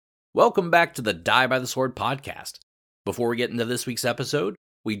Welcome back to the Die by the Sword podcast. Before we get into this week's episode,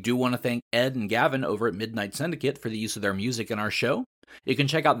 we do want to thank Ed and Gavin over at Midnight Syndicate for the use of their music in our show. You can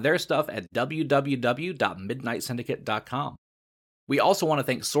check out their stuff at www.midnightsyndicate.com. We also want to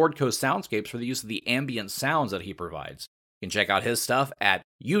thank Sword Coast Soundscapes for the use of the ambient sounds that he provides. You can check out his stuff at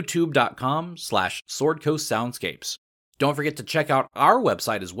youtube.com/swordcoastsoundscapes. Don't forget to check out our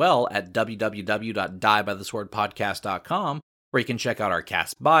website as well at www.diebytheswordpodcast.com, where you can check out our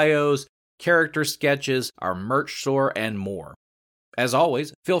cast bios, character sketches, our merch store, and more. As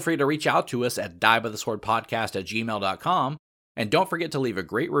always, feel free to reach out to us at diebytheswordpodcast@gmail.com, and don't forget to leave a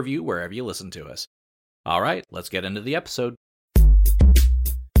great review wherever you listen to us. All right, let's get into the episode.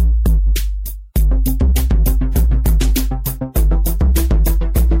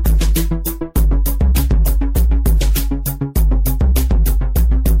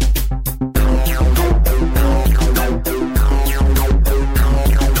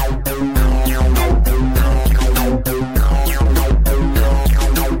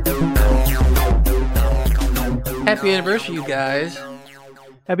 Happy anniversary, you guys.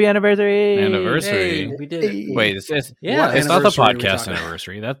 Happy anniversary! Anniversary. Hey, we did it. Wait, it's Yeah. it's not the anniversary we're podcast talking about?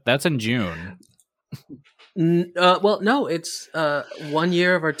 anniversary. That's in June. Well, no, it's 1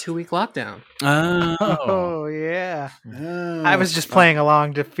 year of our 2-week lockdown. Oh yeah. I was just playing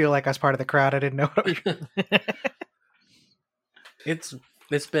along to feel like I was part of the crowd. I didn't know what we It's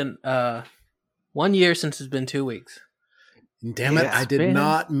been 1 year since it's been 2 weeks. Damn it! Yeah, I it's did been-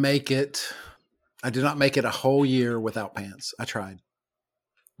 not make it. I did not make it a whole year without pants. I tried.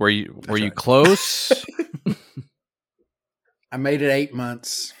 Were you right. close? I made it 8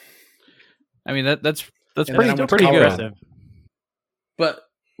 months. I mean that's And then I pretty went to pretty good. Colorado. But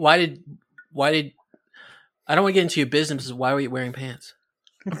why did I don't want to get into your business. Why were you wearing pants?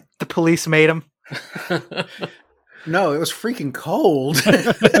 The police made him. No, it was freaking cold.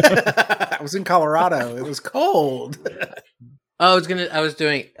 I was in Colorado. It was cold. I was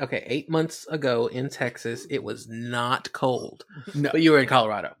doing 8 months ago in Texas. It was not cold, No, but you were in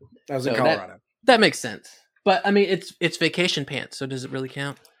Colorado. I was in So Colorado. That makes sense. But I mean, it's vacation pants, so does it really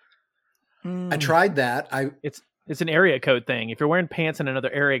count? I tried that. It's an area code thing. If you're wearing pants in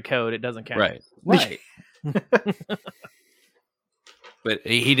another area code, it doesn't count. Right. Right. But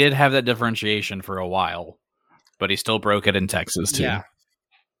he did have that differentiation for a while, but he still broke it in Texas too. Yeah.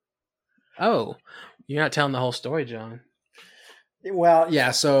 Oh, you're not telling the whole story, John. Well,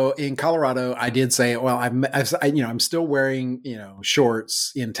 yeah. So in Colorado, I did say, well, I'm still wearing,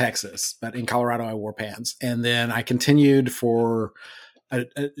 shorts in Texas, but in Colorado, I wore pants, and then I continued for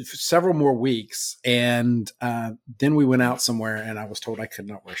several more weeks, and then we went out somewhere, and I was told I could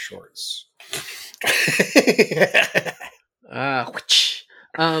not wear shorts.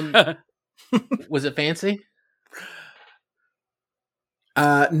 Was it fancy?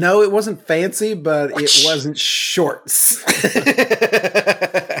 No, it wasn't fancy, but it wasn't shorts.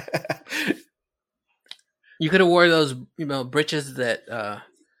 You could have wore those, breeches that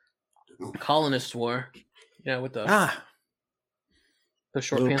colonists wore. With the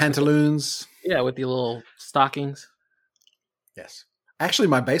short little pants. pantaloons. With the little stockings. Yes. Actually,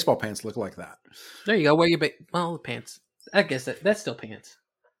 my baseball pants look like that. There you go. Wear your the pants. I guess that's still pants.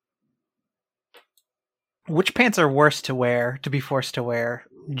 Which pants are worse to be forced to wear?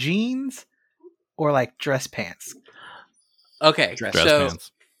 Jeans or like dress pants? Okay, Dress so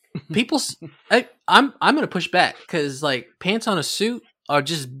pants. I'm going to push back because like pants on a suit are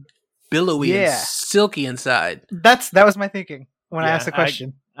just billowy and Yeah. silky inside. That was my thinking when I Yeah, asked the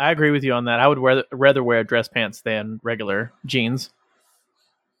question. I agree with you on that. I would rather wear dress pants than regular jeans.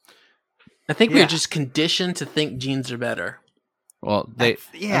 I think Yeah. we're just conditioned to think jeans are better. Well,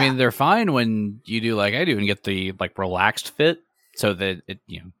 Yeah. I mean, they're fine when you do like I do and get the like relaxed fit, so that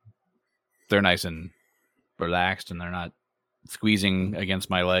they're nice and relaxed and they're not squeezing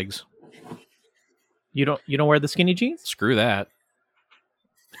against my legs. You don't wear the skinny jeans? Screw that.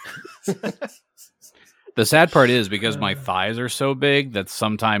 The sad part is because my thighs are so big that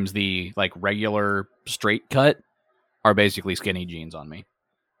sometimes the like regular straight cut are basically skinny jeans on me.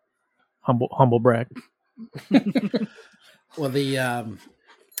 Humble brag. Well,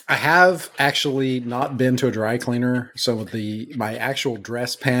 I have actually not been to a dry cleaner, so my actual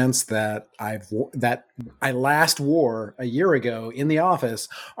dress pants that I last wore a year ago in the office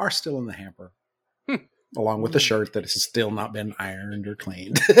are still in the hamper, along with the shirt that has still not been ironed or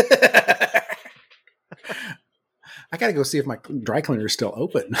cleaned. I got to go see if my dry cleaner is still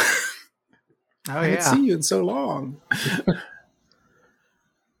open. Oh I haven't seen you in so long.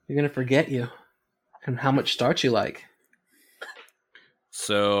 You're going to forget you and how much starch you like.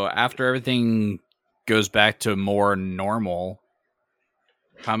 So after everything goes back to more normal,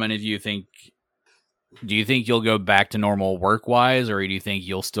 How many do you think? Do you think you'll go back to normal work wise, or do you think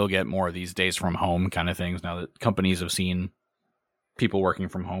you'll still get more of these days from home kind of things now that companies have seen people working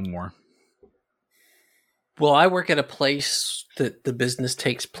from home more? Well, I work at a place that the business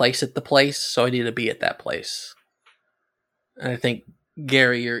takes place at the place, so I need to be at that place. And I think,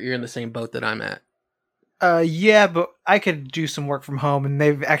 Gary, you're in the same boat that I'm at. Yeah, but I could do some work from home, and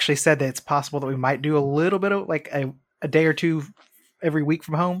they've actually said that it's possible that we might do a little bit of like a day or two every week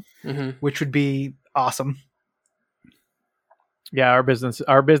from home, which would be awesome. Yeah, our business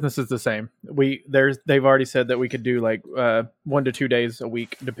is the same. They've already said that we could do like 1 to 2 days a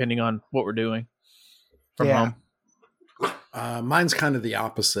week, depending on what we're doing from home. Mine's kind of the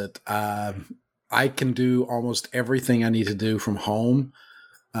opposite. I can do almost everything I need to do from home.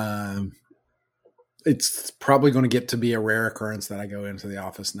 It's probably going to get to be a rare occurrence that I go into the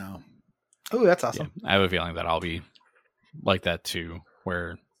office now. Oh, that's awesome. Yeah, I have a feeling that I'll be like that too,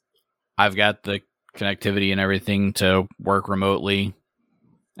 where I've got the connectivity and everything to work remotely,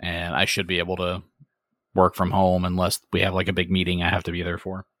 and I should be able to work from home unless we have like a big meeting I have to be there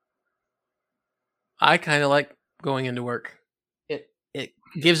for. I kind of like going into work. It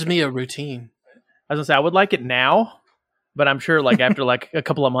gives me a routine. I was gonna say I would like it now, but I'm sure like after like a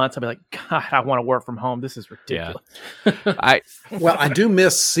couple of months, I'll be like, God, I want to work from home. This is ridiculous. Yeah. I do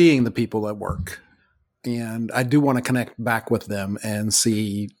miss seeing the people at work, and I do want to connect back with them and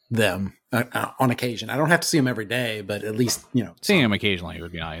see them on occasion. I don't have to see them every day, but at least, Seeing them occasionally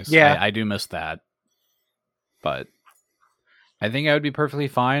would be nice. Yeah. I do miss that. But I think I would be perfectly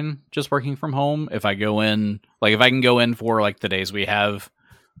fine just working from home if I go in, like if I can go in for like the days we have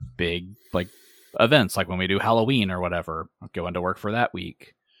big like events, like when we do Halloween or whatever, I'll go into work for that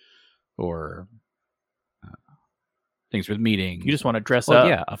week, or things with meetings. You just want to dress Well, up.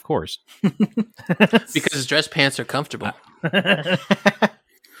 yeah, of course. Because dress pants are comfortable.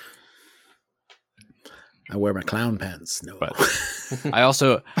 I wear my clown pants. No. But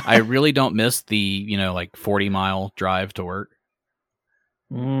I really don't miss the, like 40-mile drive to work.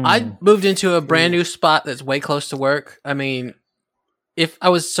 I moved into a brand new spot that's way close to work. I mean, if I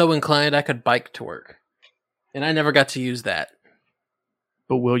was so inclined, I could bike to work. And I never got to use that.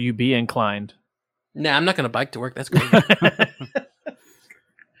 But will you be inclined? Nah, I'm not going to bike to work. That's crazy.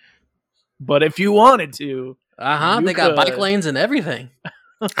 But if you wanted to. They You got bike could. lanes and everything.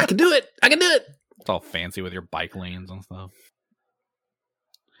 I can do it. It's all fancy with your bike lanes and stuff.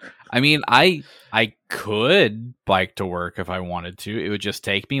 I mean, I could bike to work if I wanted to. It would just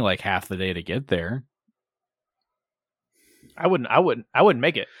take me like half the day to get there. I wouldn't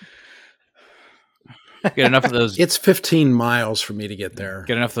make it. Get enough of those. It's 15 miles for me to get there.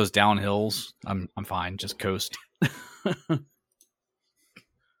 Get enough of those downhills. I'm fine. Just coast.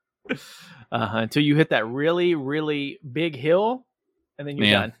 Until you hit that really, really big hill, and then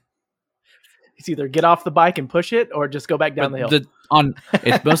you're done. It's either get off the bike and push it, or just go back down the hill.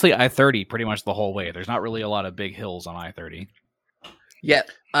 It's mostly I-30 pretty much the whole way. There's not really a lot of big hills on I-30. Yeah,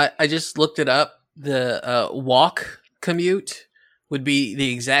 I just looked it up. The walk commute would be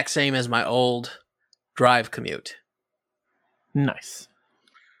the exact same as my old drive commute. Nice.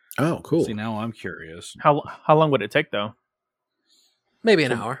 Oh, cool. See, now I'm curious. How long would it take though? Maybe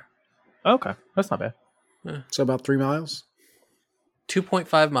an hour. Okay, that's not bad. So about 3 miles.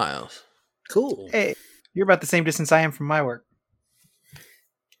 2.5 miles. Cool. Hey, you're about the same distance I am from my work.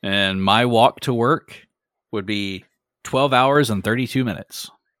 And my walk to work would be 12 hours and 32 minutes.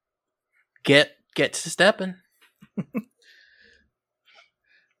 Get to stepping.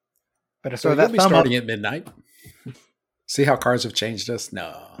 Better So throw you'll that be thumb up. starting at midnight. See how cars have changed us?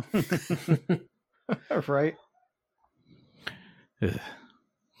 No. Right. Ugh.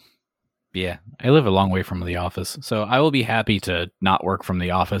 Yeah, I live a long way from the office, so I will be happy to not work from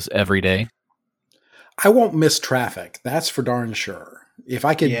the office every day. I won't miss traffic. That's for darn sure. If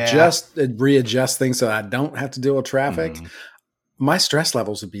I could just readjust things so I don't have to deal with traffic, my stress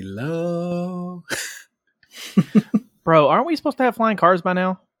levels would be low. Bro, aren't we supposed to have flying cars by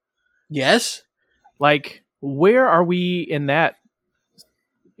now? Yes. Like, where are we in that?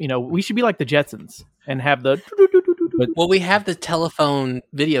 We should be like the Jetsons and have the. Well, we have the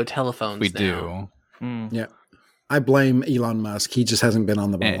video telephones. We now. do. Yeah. I blame Elon Musk. He just hasn't been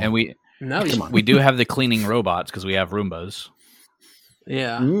on the ball. And we Come on. we do have the cleaning robots because we have Roombas.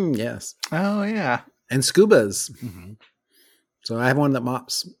 Yeah. Yes. Oh yeah. And Scubas. Mm-hmm. So I have one that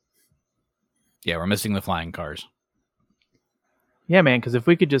mops. Yeah, we're missing the flying cars. Yeah, man, because if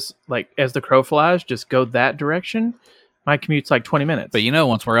we could just, like, as the crow flies, just go that direction, my commute's like 20 minutes. But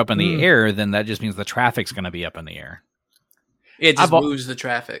once we're up in the air, then that just means the traffic's going to be up in the air. It just moves the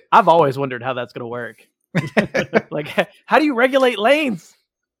traffic. I've always wondered how that's going to work. Like, how do you regulate lanes?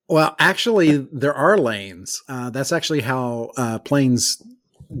 Well, actually, there are lanes. That's actually how planes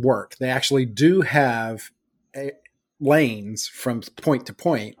work. They actually do have lanes from point to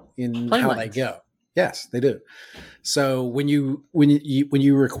point in Plane how lanes. they go. Yes, they do. So when you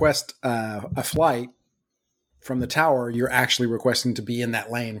request a flight from the tower, you're actually requesting to be in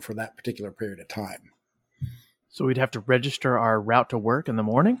that lane for that particular period of time. So we'd have to register our route to work in the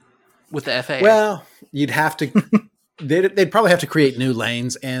morning? With the FAA. Well, you'd have to. They'd probably have to create new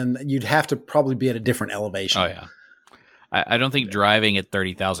lanes, and you'd have to probably be at a different elevation. Oh yeah, I don't think driving at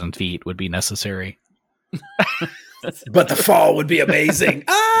 30,000 feet would be necessary. But the fall would be amazing.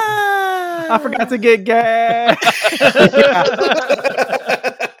 I forgot to get gas.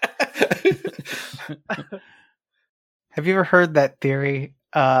 Have you ever heard that theory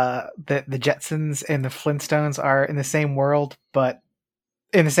that the Jetsons and the Flintstones are in the same world, but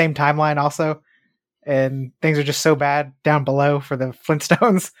in the same timeline also? And things are just so bad down below for the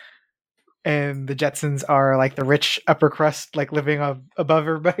Flintstones. And the Jetsons are like the rich upper crust, like living above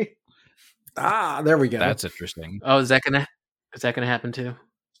everybody. There we go. That's interesting. Oh, is that gonna happen too?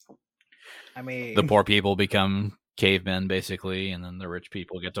 I mean, The poor people become cavemen, basically, and then the rich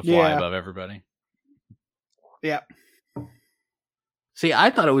people get to fly above everybody. Yeah. See,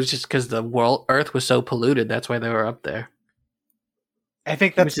 I thought it was just because the Earth was so polluted. That's why they were up there. I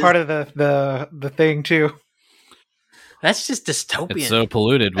think that's part of the thing too. That's just dystopian. It's so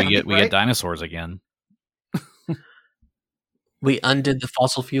polluted, we Right? get dinosaurs again. We undid the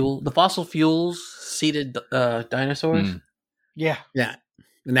fossil fuel. The fossil fuels seeded dinosaurs. Mm. Yeah. Yeah.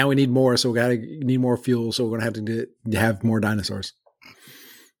 And now we need more, so need more fuel, so we're gonna have to have more dinosaurs.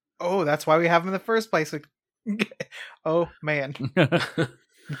 Oh, that's why we have them in the first place. Like, oh man, the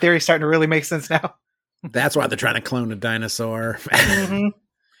theory's starting to really make sense now. That's why they're trying to clone a dinosaur.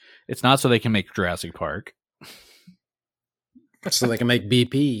 It's not so they can make Jurassic Park. So they can make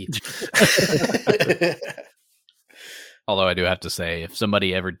BP. Although I do have to say, if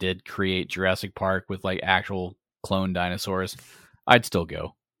somebody ever did create Jurassic Park with like actual clone dinosaurs, I'd still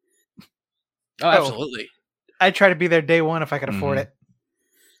go. Oh, absolutely. I'd try to be there day one if I could afford it.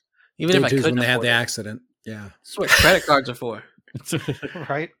 Even if I Day two's couldn't when they had afford the it. accident. Yeah. That's what credit cards are for.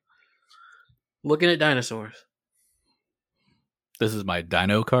 Right? Looking at dinosaurs. This is my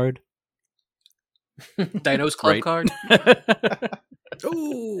dino card. Dino's Club Right. card.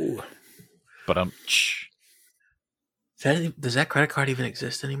 Ooh. But Does that credit card even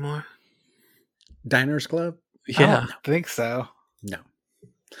exist anymore? Diners Club? I don't think so. No.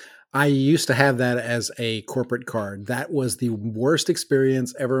 I used to have that as a corporate card. That was the worst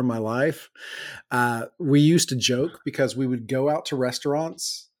experience ever in my life. We used to joke because we would go out to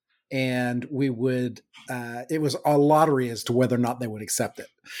restaurants and we would, it was a lottery as to whether or not they would accept it.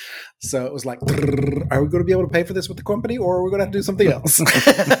 So it was like, are we going to be able to pay for this with the company, or are we going to have to do something else?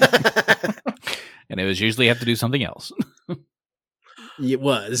 and it was usually have to do something else. It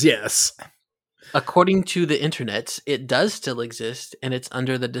was, yes. According to the internet, it does still exist, and it's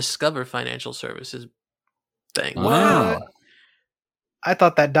under the Discover Financial Services thing. Wow. I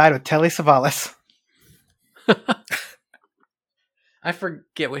thought that died with Telly Savalas. I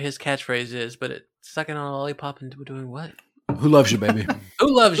forget what his catchphrase is, but it's sucking on a lollipop and doing what? Who loves you, baby?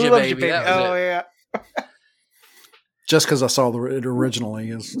 Who loves Who you, loves baby? you, baby? That was Oh, it. yeah. Just because I saw it originally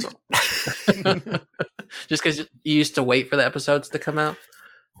is. Just because you used to wait for the episodes to come out?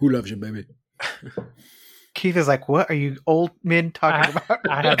 Who loves you, baby? Keith is like, what are you old men talking about?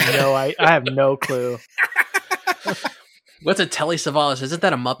 I have no clue. What's a Telly Savalas? Isn't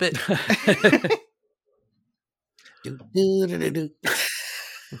that a Muppet?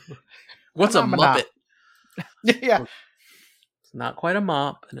 What's a Phenomena. Muppet? Yeah. It's not quite a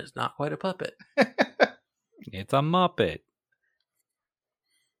mop, and it's not quite a puppet. It's a Muppet.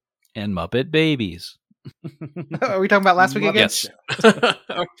 And Muppet Babies. Are we talking about last week again? Yes.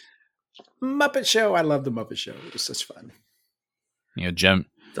 Muppet Show. I love the Muppet Show. It was such fun. You know, Jim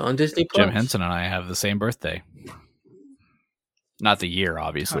It's on Disney Plus. Henson and I have the same birthday. Not the year,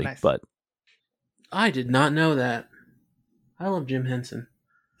 obviously, Oh, nice. but I did not know that. I love Jim Henson.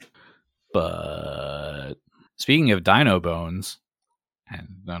 speaking of dino bones, and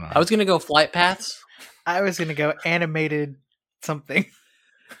no, I was going to go Flight Paths. I was going to go animated something.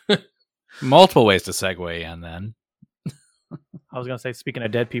 multiple ways to segue in. Then I was going to say, speaking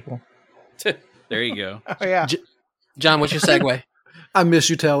of dead people. there you go. Oh, yeah. John, what's your segue? I miss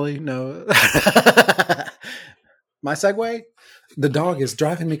you, Telly. No. My segue? The dog is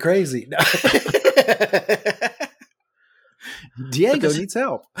driving me crazy. Diego needs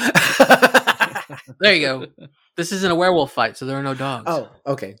help. There you go. This isn't a werewolf fight, so there are no dogs. Oh,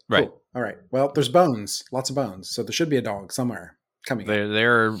 okay. Right. Cool. All right. Well, there's bones. Lots of bones. So there should be a dog somewhere. coming.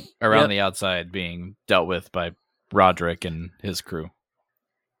 They're around Yep. the outside being dealt with by Roderick and his crew.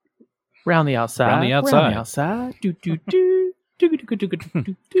 Round the outside. Round the outside. Round the outside. Do, do, do. Do, do, do, do,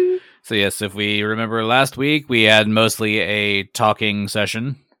 do, do. So yes, if we remember last week, we had mostly a talking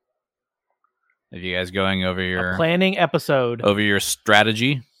session. Have you guys going over A your planning episode.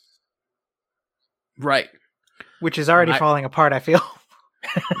 strategy? Right. Which is already I- falling apart, I feel.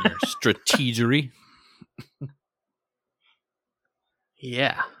 Your strategery?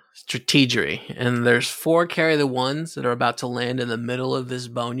 Yeah. Strategery. And there's 4 carry the ones that are about to land in the middle of this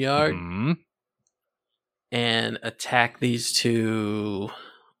boneyard Mhm. and attack these 2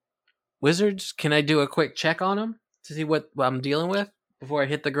 wizards. Can I do a quick check on them to see what I'm dealing with before I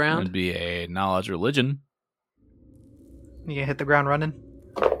hit the That'd ground? be a knowledge religion. You can hit the ground running.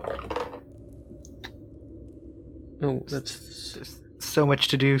 Oh, that's There's so much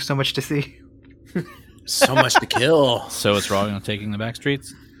to do, so much to see. So much to kill. So it's wrong on taking the back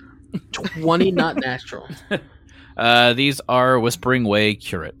streets. 20 not natural. These are Whispering Way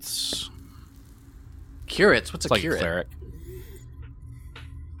curates. Curates. What's It's a like a curate? cleric.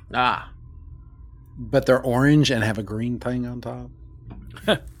 Ah. But they're orange and have a green thing on top.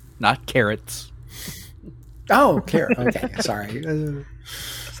 Not carrots. Oh, carrot. Okay, sorry.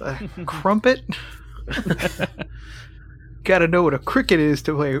 It's a crumpet. Gotta know what a cricket is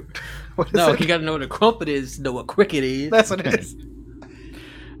to play. What is No, it? you gotta know what a crumpet is, know what cricket is. That's what it is.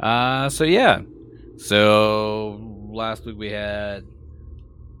 So yeah. So last week we had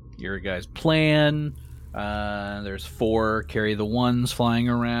your guys' plan. There's 4 carry the ones flying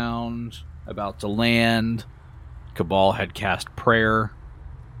around, about to land. Cabal had cast prayer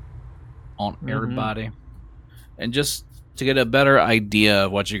on everybody. And just to get a better idea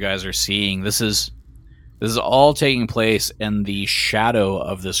of what you guys are seeing, this is all taking place in the shadow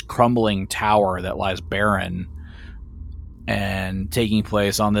of this crumbling tower that lies barren, and taking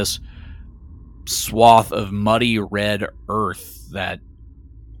place on this swath of muddy red earth that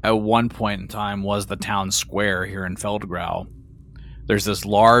at one point in time was the town square here in Feldgrau. There's this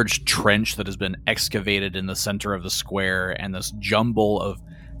large trench that has been excavated in the center of the square, and this jumble of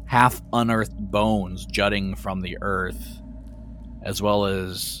half unearthed bones jutting from the earth, as well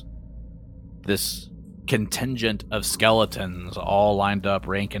as this contingent of skeletons all lined up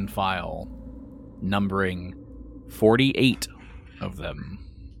rank and file, numbering 48 of them.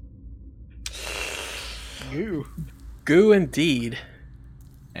 Goo indeed.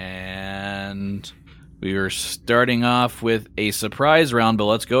 And we are starting off with a surprise round, but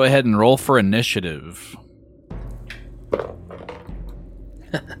let's go ahead and roll for initiative.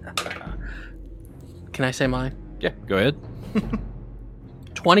 Can I say mine? Yeah, go ahead.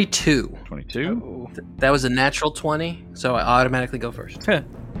 22. 22. That was a natural 20, so I automatically go first.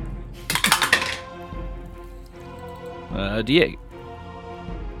 D8.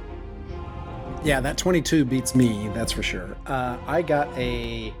 Yeah, that 22 beats me, that's for sure. I got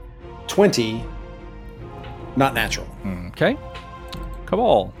a 20, not natural. Okay.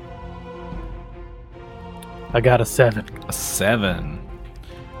 Cabal. I got a 7. A 7.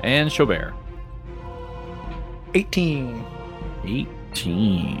 And Chaubert. 18.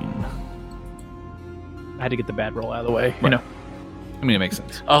 18. I had to get the bad roll out of the way. You know. I mean, it makes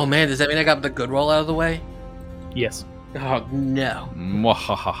sense. Oh man, does that mean I got the good roll out of the way? Yes. Oh no.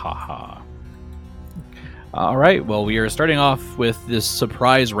 Mwahahaha. All right. Well, we are starting off with this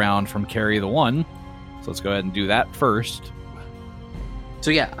surprise round from Carry the One. So let's go ahead and do that first.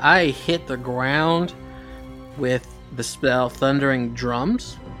 So yeah, I hit the ground with the spell Thundering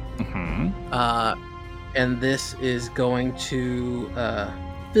Drums. Mm-hmm. And this is going to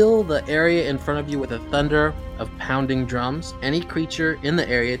fill the area in front of you with a thunder of pounding drums. Any creature in the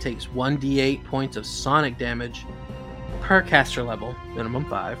area takes 1d8 points of sonic damage per caster level, minimum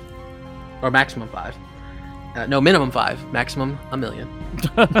 5, or maximum 5. No, minimum 5, maximum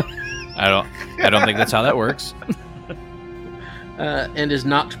 1,000,000. I don't think that's how that works. And is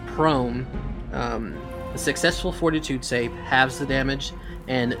knocked prone. A successful fortitude save halves the damage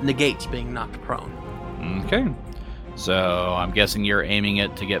and negates being knocked prone. Okay. So I'm guessing you're aiming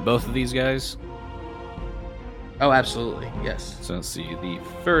it to get both of these guys. Oh, absolutely, yes. So let's see. The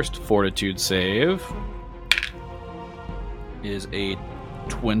first fortitude save is a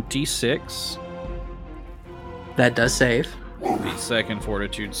 26. That does save. The second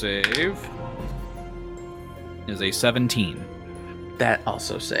fortitude save is a 17. That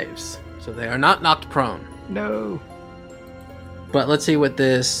also saves. So they are not knocked prone. No. But let's see what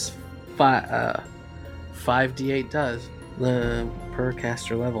this 5d8 does per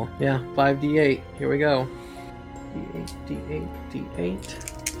caster level. Yeah, 5d8. Here we go. D8, D8,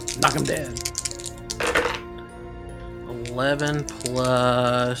 D8. Knock him dead. 11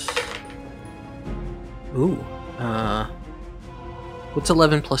 plus. Ooh. What's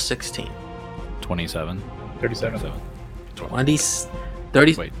 11 plus 16? 27. 37. 20.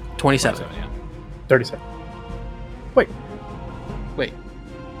 30. Wait. 27. 27, yeah. 37. Wait.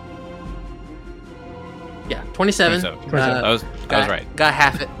 Yeah, 27. 27. I was right. Got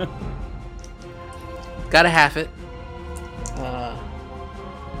half it. Gotta half it.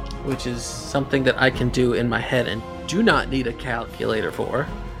 Which is something that I can do in my head and do not need a calculator for.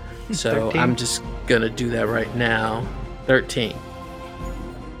 So 13. I'm just gonna do that right now. 13.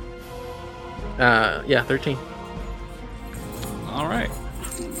 13. All right.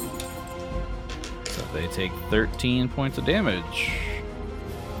 So they take 13 points of damage.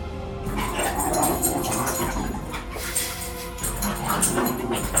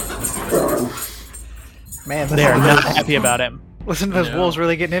 Man, They are not happy about it. listen to those No. wolves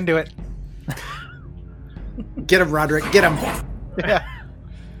really getting into it. Get him, Roderick. Get him. Yeah.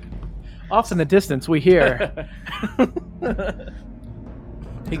 Off in the distance, we hear. Are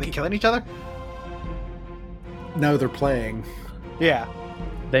they killing each other? No, they're playing. Yeah.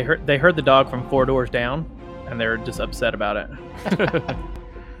 They heard the dog from 4 doors down, and they're just upset about it.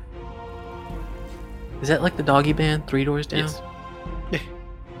 Is that like the doggy band, 3 doors down? Yes.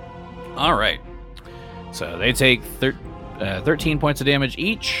 All right. So they take 13 points of damage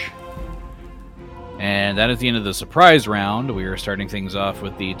each. And that is the end of the surprise round. We are starting things off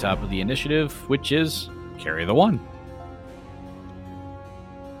with the top of the initiative, which is carry the 1.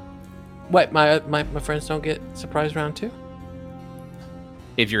 What, my friends don't get surprise round 2?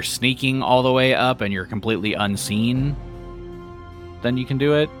 If you're sneaking all the way up and you're completely unseen, then you can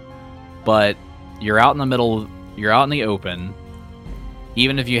do it. But you're out in the middle, you're out in the open.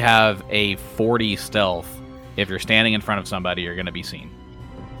 Even if you have a 40 stealth, if you're standing in front of somebody, you're going to be seen.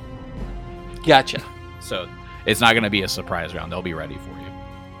 Gotcha. So it's not going to be a surprise round. They'll be ready for you.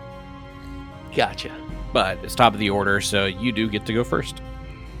 Gotcha. But it's top of the order, so you do get to go first.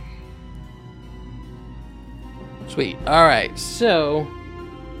 Sweet. All right. So,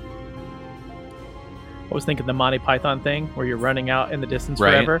 I was thinking the Monty Python thing, where you're running out in the distance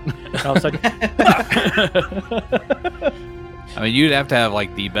Right. forever. And all of a sudden, I mean, you'd have to have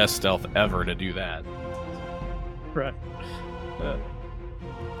like the best stealth ever to do that. right.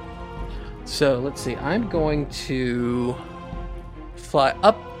 so let's see. I'm going to fly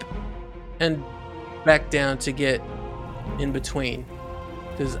up and back down to get in between,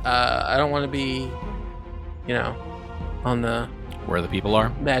 because I don't want to be, on the Where the people are.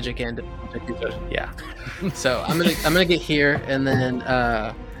 magic end. Yeah. So I'm gonna get here and then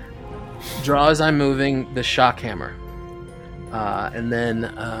draw as I'm moving the shock hammer, and then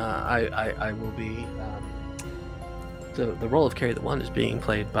I will be. The role of carry the 1 is being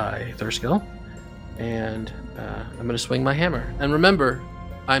played by Thurskill, and I'm gonna swing my hammer. And remember,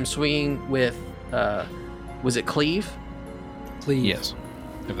 I'm swinging with was it cleave? Please. Yes,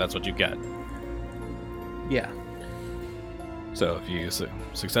 if that's what you've got. Yeah. So if you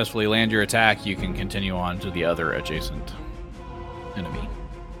successfully land your attack, you can continue on to the other adjacent enemy.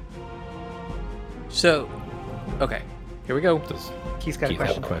 So, okay, here we go. Does Keith's got a Keith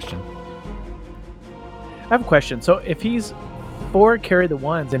have a question. question? I have a question. So if he's 4 carry the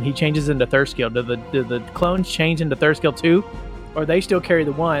 1s and he changes into Thurskill, do the clones change into Thurskill too? Or they still carry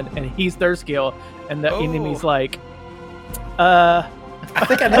the 1 and he's Thurskill and the enemy's like, I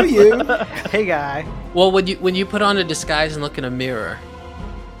think I know you. Hey, guy. Well, when you put on a disguise and look in a mirror,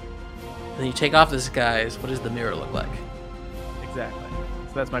 and then you take off the disguise, what does the mirror look like? Exactly.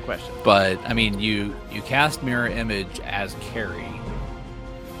 So that's my question. But I mean, you cast mirror image as carry.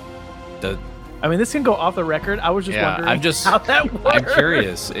 I mean, this can go off the record. I was just wondering how that works. I'm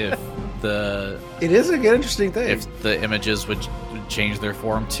curious if the It is a good, interesting thing. if the images would change their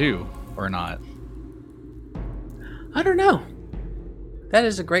form too or not. I don't know. That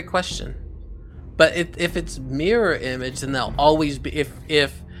is a great question. But if it's mirror image, then they'll always be.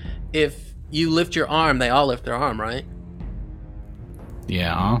 If you lift your arm, they all lift their arm, right?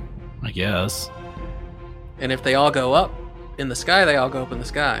 Yeah, I guess. And if they all go up in the sky, they all go up in the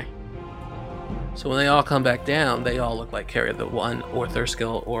sky. So when they all come back down, they all look like Carry the 1 or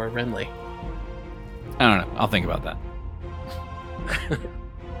Thurskill or Renly. I don't know. I'll think about that.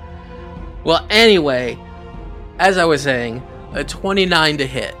 Well, anyway, as I was saying, a 29 to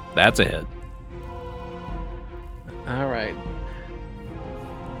hit. That's a hit. All right.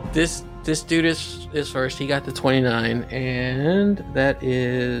 This dude is first. He got the 29, and that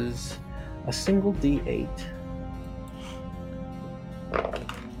is a single D8.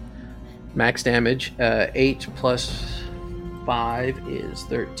 Max damage. 8 plus 5 is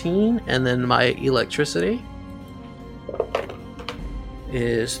 13, and then my electricity.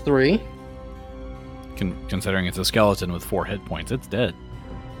 is 3. Considering it's a skeleton with 4 hit points, it's dead.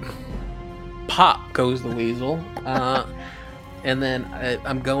 Pop goes the weasel. And then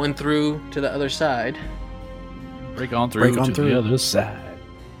I'm going through to the other side. Break on through to through. the other side.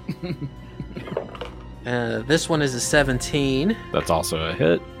 This one is a 17. That's also a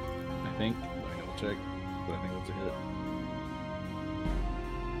hit, I think. Let me double check, but I think that's a hit.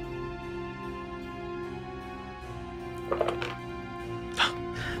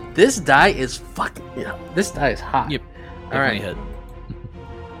 This die is fucking. Yeah, this die is hot. Yep. All right. Hit.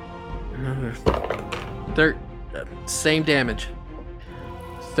 Same damage.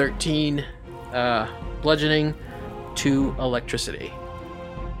 13 bludgeoning, 2 electricity.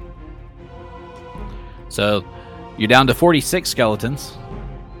 So you're down to 46 skeletons.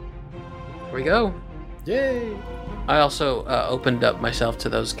 Here we go. Yay! I also opened up myself to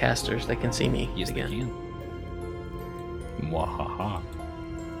those casters. They can see me Yes, again. they can. Mwahaha.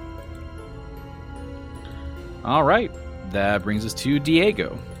 All right. That brings us to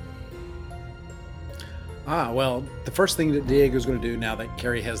Diego. Well, the first thing that Diego's going to do now that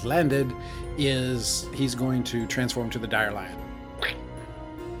Carrie has landed is he's going to transform to the Dire Lion.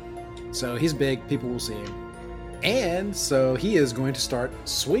 So he's big, people will see him. And so he is going to start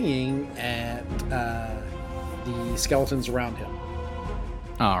swinging at the skeletons around him.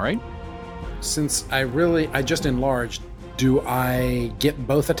 All right. Since I just enlarged, do I get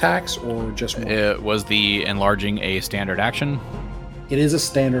both attacks or just one? Was the enlarging a standard action? It is a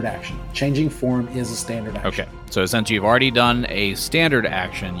standard action. Changing form is a standard action. Okay. So since you've already done a standard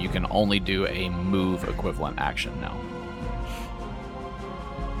action, you can only do a move equivalent action now.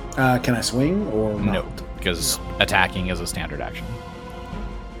 Can I swing or not? No, because attacking is a standard action.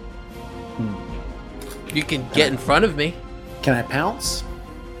 You can get in front of me. Can I pounce?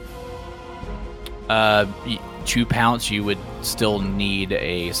 To pounce, you would still need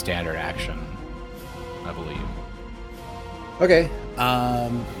a standard action, I believe. Okay.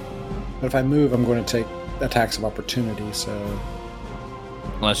 But if I move, I'm going to take attacks of opportunity, so...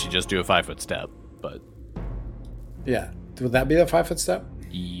 Unless you just do a 5-foot step, but Yeah. Would that be a 5-foot step?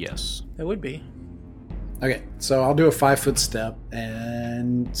 yes. It would be. Okay, so I'll do a 5-foot step,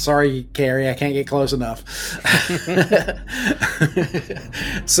 and sorry, Carrie, I can't get close enough.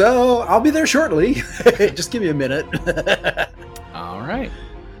 So I'll be there shortly. Just give me a minute. All right.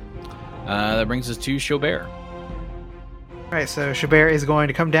 That brings us to Chaubert. All right, so Chabert is going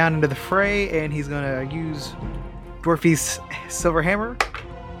to come down into the fray, and he's going to use Dwarfy's Silver Hammer,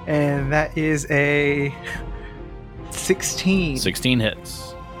 and that is a 16. 16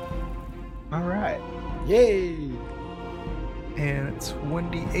 hits. All right, Yay! and it's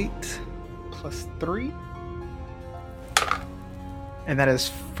 1d8 plus 3, and that is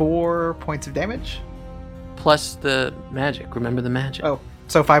 4 points of damage. Plus the magic. Remember the magic. Oh,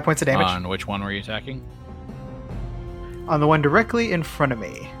 so 5 points of damage On which one were you attacking? on the one directly in front of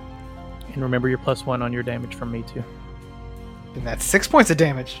me, And remember your +1 on your damage from me too. and that's 6 points of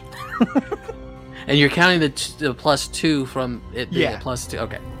damage. And you're counting the +2 from it being Yeah. a +2.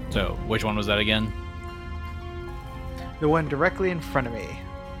 Okay. So, which one was that again? The one directly in front of me.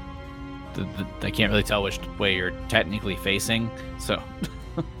 I can't really tell which way you're technically facing, so...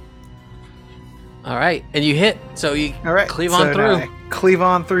 All right. And you hit. So you All right, cleave so on now through. I cleave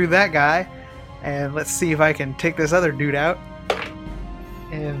on through that guy, and let's see if I can take this other dude out.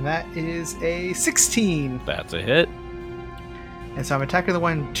 And that is a 16. That's a hit. And so I'm attacking the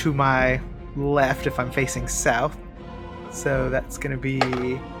one to my left if I'm facing south. So that's going to be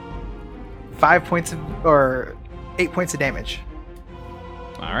 8 points of damage.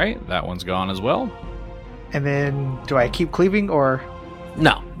 All right, that one's gone as well. And then do I keep cleaving or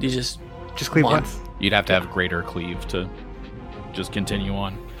No, you just cleave Once. once? You'd have to have greater cleave to just continue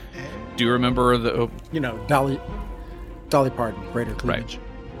on. Do you remember the... Oh, You know, Dolly Parton, greater cleavage.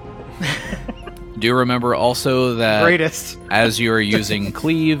 do you remember also that Greatest. as you're using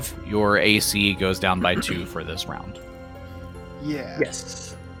cleave, your AC goes down by 2 for this round? Yeah.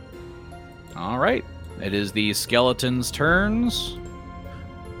 yes. All right. It is the skeletons' turns.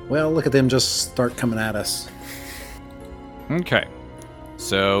 Well, look at them just start coming at us. Okay.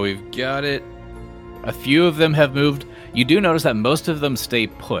 So we've got it. A few of them have moved. You do notice that most of them stay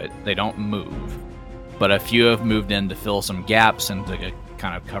put. They don't move. But a few have moved in to fill some gaps and to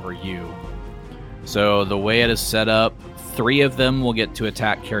kind of cover you. So the way it is set up, 3 of them will get to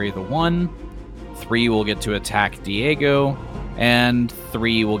attack Carry the One, 3 will get to attack Diego, and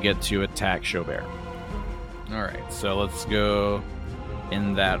 3 will get to attack Chaubert. Alright, so let's go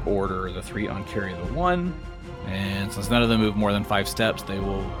in that order. The 3 on Carry the One. And since none of them move more than 5 steps, they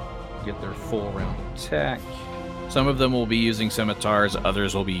will get their full round attack. Some of them will be using scimitars,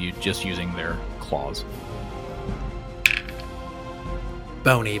 others will be just using their claws.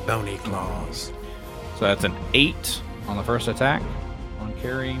 Bony claws. So that's an 8 on the first attack on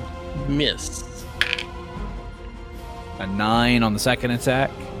Carrie, Miss. a 9 on the second attack,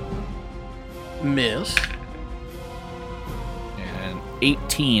 Miss. and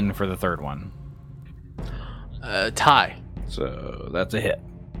 18 for the third one. Tie. So that's a hit.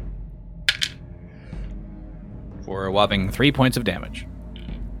 For a whopping 3 points of damage.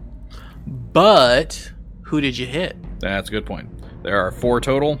 But who did you hit? That's a good point. There are 4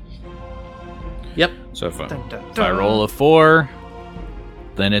 total. Yep. So if I, Dun, dun, if I dun. roll a 4,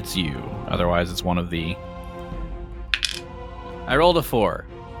 then it's you. Otherwise, it's one of the... I rolled a 4.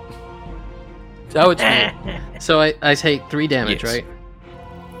 Oh, it's me. So I take 3 damage, Yes. right?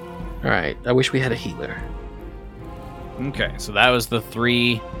 All right. I wish we had a healer. Okay, so that was the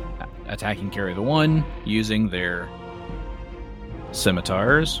 3 attacking Carry the 1 using their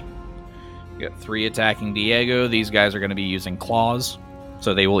scimitars. You got 3 attacking Diego. These guys are going to be using claws,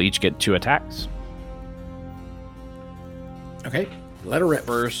 so they will each get 2 attacks. Okay, let her rip.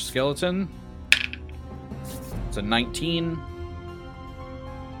 First skeleton. It's a 19.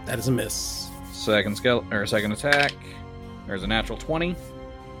 That is a miss. Second second attack. There's a natural 20.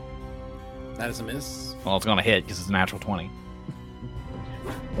 That is a miss. Well, it's going to hit because it's a natural 20.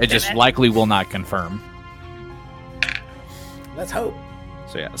 It just likely will not confirm. Let's hope.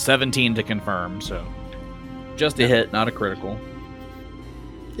 So yeah, 17 to confirm. So just a hit, not a critical.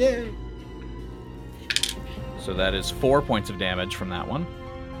 Yay. So that is 4 points of damage from that one.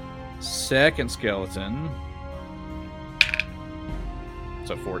 Second skeleton.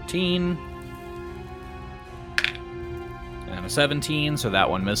 So 14. And a 17, so that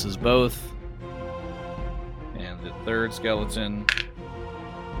one misses both. And the third skeleton.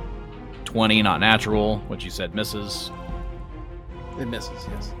 20, not natural, which you said misses. It misses,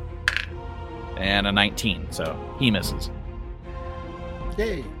 yes. And a 19, so he misses.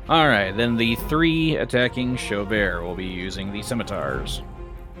 Yay. Alright, then the 3 attacking Chaubert will be using the scimitars.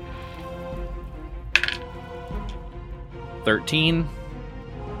 13,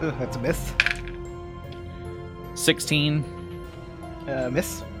 Ugh, that's a miss. 16,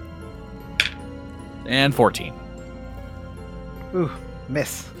 Miss. and 14. Ooh,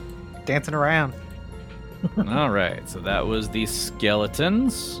 miss. Dancing around. Alright, so that was the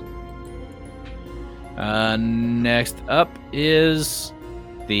skeletons. Next up is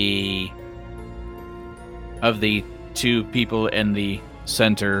of the 2 people in the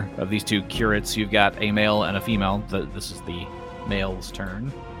center of these 2 curates. You've got a male and a female. This is the male's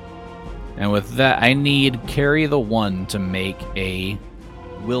turn. And with that, I need Carry the 1 to make a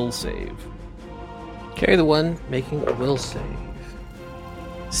will save. Carry the 1 making a will save.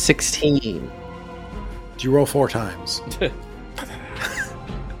 16. Do you roll 4 times?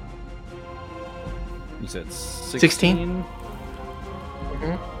 You said 16? 16?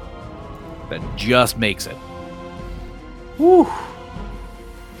 That just makes it. Woo.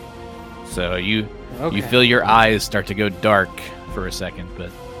 So you Okay. feel your eyes start to go dark for a second, but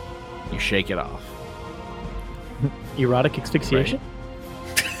you shake it off. Erotic asphyxiation.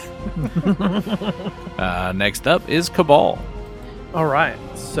 Next up is Cabal. All right.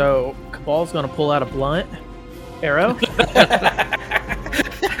 So Cabal's going to pull out a blunt arrow,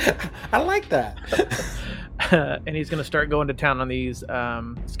 I like that. and he's going to start going to town on these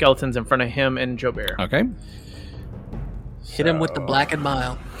skeletons in front of him and Jobert. Okay. Hit him with the black and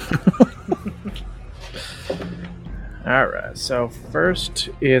mile. All right. So first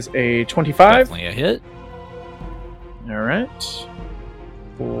is a 25. Definitely a hit. All right.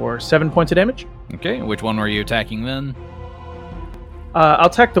 For 7 points of damage. Okay. Which one were you attacking then? I'll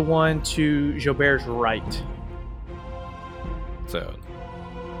attack the one to Jobert's right. So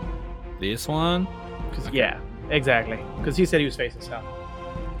this one. Yeah, exactly. Because he said he was facing south.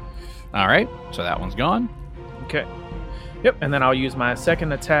 All right. So that one's gone. Okay. Yep. And then I'll use my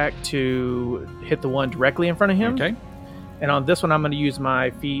second attack to hit the one directly in front of him. Okay. And on this one, I'm going to use my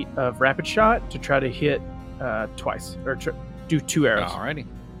feat of rapid shot to try to hit twice, or do 2 arrows. Alrighty.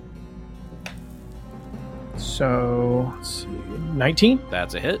 So, let's see, 19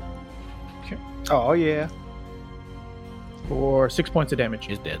 That's a hit. Oh, yeah. for 6 points of damage.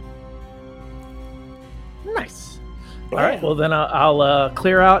 He's dead. Nice. All right. Well, then I'll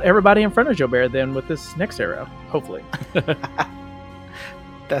clear out everybody in front of Jobert then with this next arrow, hopefully.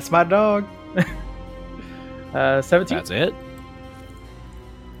 That's my dog. 17 That's a hit.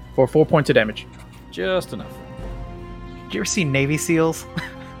 for 4 points of damage. Just enough. Did you ever see Navy SEALs?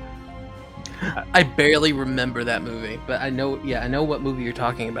 I barely remember that movie, but I know what movie you're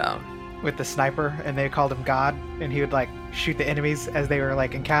talking about. with the sniper, and they called him God, and he would like shoot the enemies as they were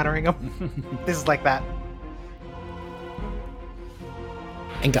like encountering them. This is like that.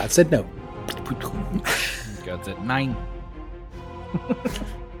 And God said no. God said 9.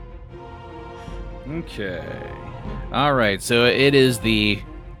 Okay. All right. So it is the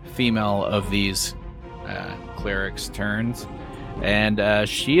female of these clerics' turns, and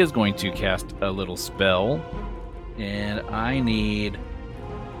she is going to cast a little spell, and I need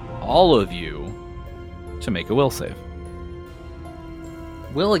all of you to make a will save.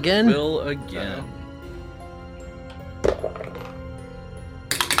 Will again? Will again.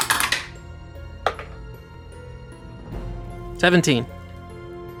 17.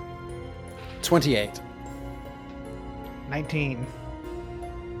 28. 19.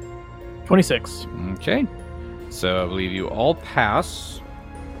 26. Okay. So I believe you all pass.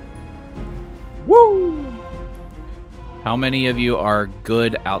 Woo! How many of you are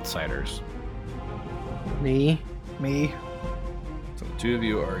good outsiders? Me. Me. So the 2 of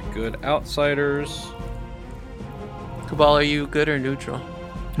you are good outsiders. Cabal, are you good or neutral?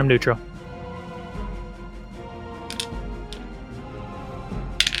 I'm neutral.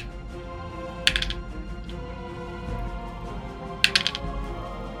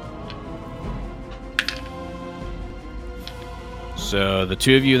 So the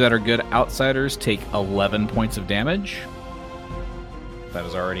 2 of you that are good outsiders take 11 points of damage. That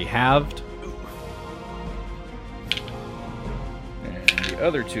is already halved. And the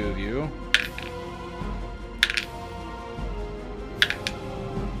other 2 of you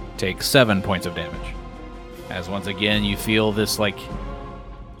take 7 points of damage. As once again you feel this like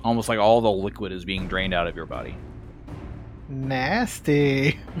almost like all the liquid is being drained out of your body.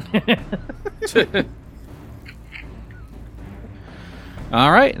 Nasty. All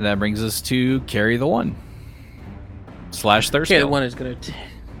right, that brings us to carry the 1 / Thirskill. Okay, the 1 is going to...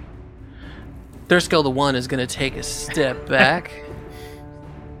 Thurskill the 1 is going to take a step back.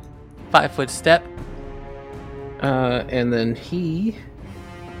 5-foot step. And then he...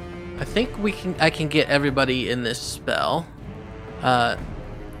 I think I can get everybody in this spell.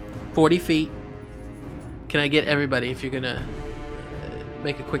 40 feet. Can I get everybody if you're going to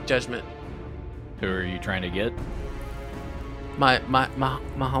make a quick judgment? Who are you trying to get? My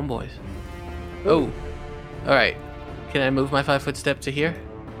homeboys. Oh. Alright. Can I move my 5-foot step to here?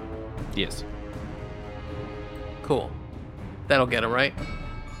 Yes. Cool. That'll get him, right?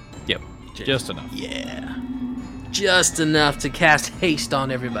 Yep. Just enough. Yeah. Just enough to cast haste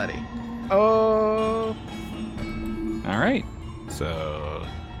on everybody. Oh. All right. So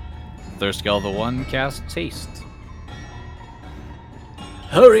Thurskill the 1 casts haste.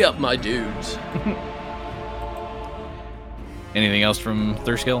 Hurry up, my dudes. Anything else from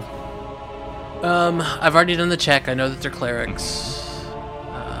Thurskill? I've already done the check. I know that they're clerics.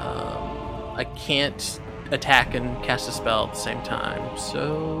 I can't attack and cast a spell at the same time.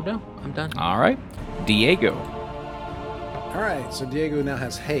 So, no, I'm done. All right. Diego. All right, so Diego now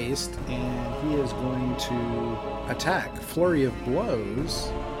has haste, and he is going to attack Flurry of Blows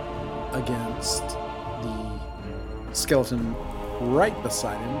against the skeleton right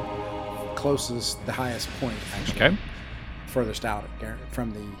beside him, closest, the highest point, actually. Okay. Furthest out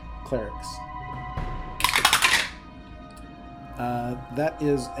from the clerics. That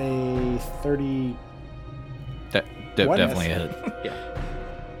is a 30. Definitely a hit. Yeah.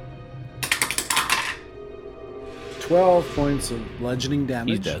 12 points of bludgeoning damage.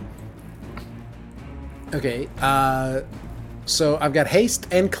 He's dead. Okay, so I've got haste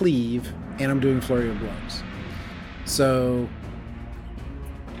and cleave, and I'm doing flurry of blows. So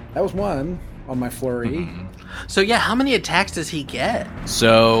that was 1 on my flurry. Mm-hmm. So, yeah, how many attacks does he get?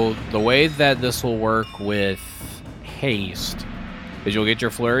 So the way that this will work with haste is you'll get your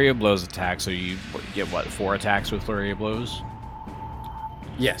flurry of blows attack. So you get 4 attacks with flurry of blows.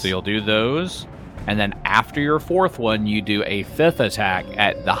 Yes. So you'll do those, and then after your 4th one, you do a 5th attack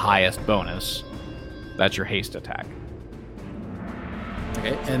at the highest bonus. That's your haste attack.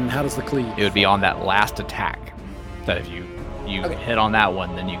 Okay, and how does the cleave? It would be on that last attack. That if you Okay. hit on that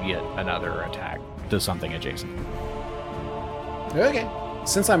one, then you get another attack to something adjacent. Okay.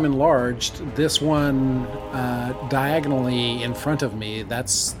 Since I'm enlarged, this one diagonally in front of me,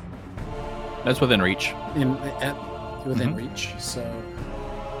 that's That's within reach. within reach. So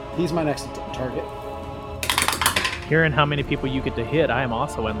he's my next target. Hearing how many people you get to hit, I am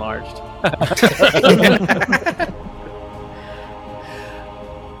also enlarged.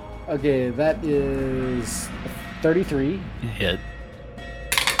 Okay, that is 33 Hit.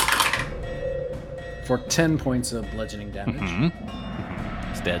 for 10 points of bludgeoning damage.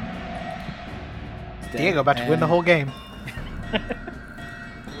 Mm-hmm. It's dead. Diego about to win the whole game.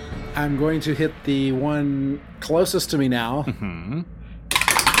 I'm going to hit the one closest to me now. Mm-hmm.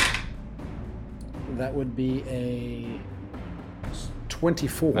 That would be a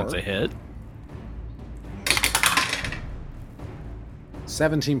 24. That's a hit.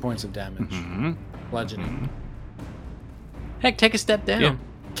 17 points of damage. Mm-hmm. Bludgeoning. Heck, take a step down. Yeah.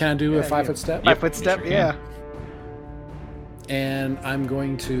 Can I do a 5-foot step? 5-foot step, sure can. yeah. And I'm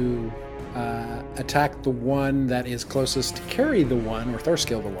going to attack the one that is closest to carry the one, or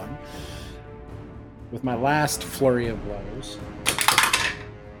Thurskill the one, with my last flurry of blows.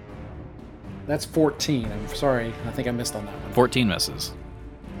 That's 14. I'm sorry. I think I missed on that one. 14 misses.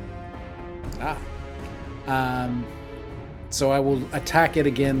 So I will attack it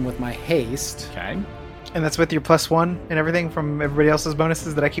again with my haste. Okay. And that's with your +1 and everything from everybody else's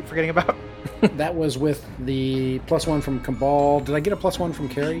bonuses that I keep forgetting about. That was with the +1 from Cabal. Did I get a +1 from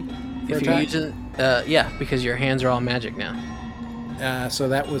Carrie? for If you're attack? using, yeah, because your hands are all magic now. So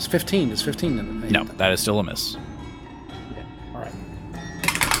that was 15. Is 15 in the No, that is still a miss. Okay. All right.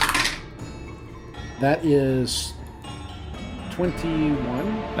 That is 21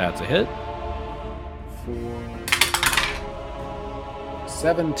 That's a hit. for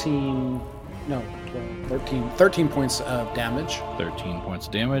 17. No, 12, 13 points of damage. 13 points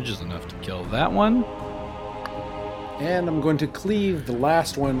of damage is enough to kill that one. And I'm going to cleave the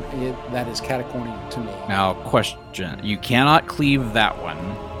last one that is catacorning to me. Now, question. You cannot cleave that one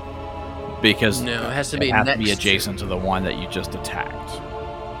because No, it has to be it has next to be to- adjacent to the one that you just attacked.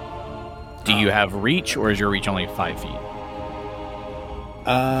 Do you have reach, or is your reach only 5 feet?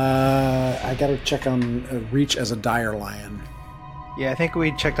 I got to check on reach as a dire lion. Yeah, I think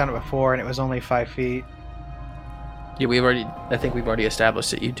we checked on it before, and it was only 5 feet. Yeah, I think we've already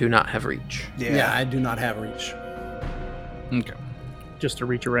established that you do not have reach. Yeah, I do not have reach. Okay. Just to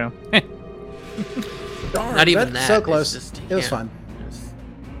reach around. Darn, Not even but that. So It's close. just- It was yeah. fun.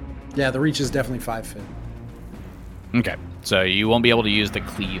 Yeah, the reach is definitely 5 feet. Okay. So you won't be able to use the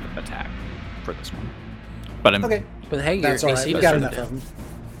cleave attack for this one. But I'm, Okay, But hey, your that's all right. AC We was got really enough down. of them.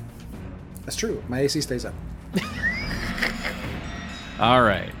 That's true. My AC stays up. all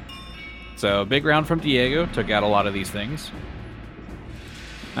right. So big round from Diego. Took out a lot of these things.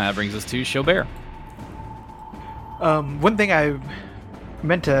 That brings us to Chaubert. One thing I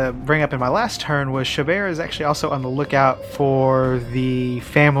meant to bring up in my last turn was Chaubert is actually also on the lookout for the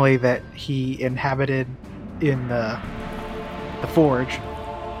family that he inhabited in the forge.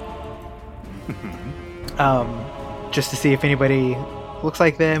 Just to see if anybody looks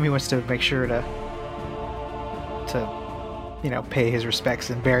like them. He wants to make sure to pay his respects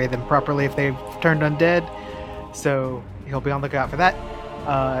and bury them properly if they've turned undead. So he'll be on the lookout for that.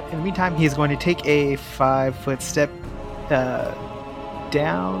 In the meantime, he's going to take a 5-foot step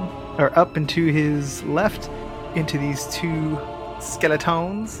down or up into his left into these two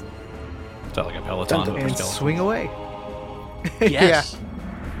skeletons Is that like a peloton? for and skeleton? swing away. Yes.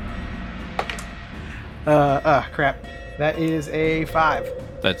 Crap. That is a 5.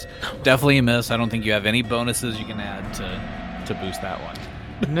 That's definitely a miss. I don't think you have any bonuses you can add to boost that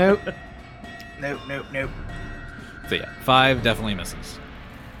one. Nope. Nope. So yeah, 5 definitely misses.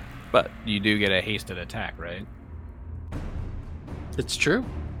 But you do get a hasted attack, right? It's true.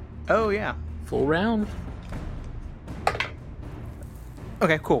 Oh, yeah. Full round.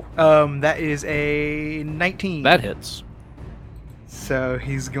 Okay, cool. That is a 19. That hits. So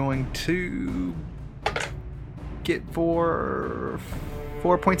he's going to get 4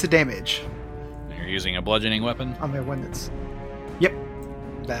 points of damage You're using a bludgeoning weapon. on the one that's... Yep.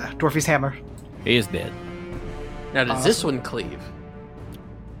 The Dwarfy's hammer. He is dead. Now, does this one cleave?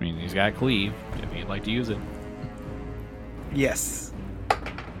 I mean, he's got cleave if you'd like to use it. Yes.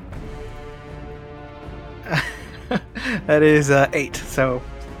 That is 8, so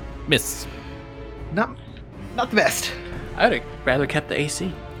Miss. not the best. I'd have rather kept the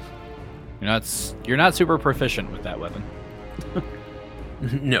AC. You're not super proficient with that weapon.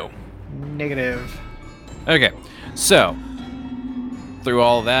 No. Negative. Okay, so through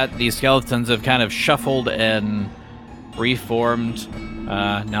all that, these skeletons have kind of shuffled and reformed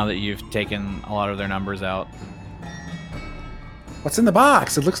now that you've taken a lot of their numbers out. What's in the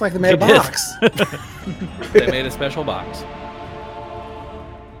box? It looks like they made a They did. box. They made a special box.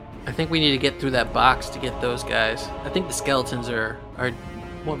 I think we need to get through that box to get those guys. I think the skeletons are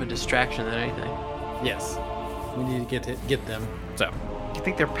more of a distraction than anything. Yes. We need to get them. So, Do you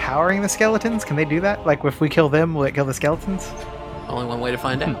think they're powering the skeletons? Can they do that? Like, if we kill them, will it kill the skeletons? Only one way to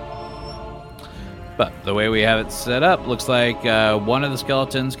find out. but the way we have it set up, looks like one of the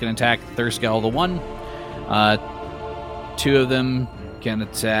skeletons can attack Thurskill the one. 2 of them can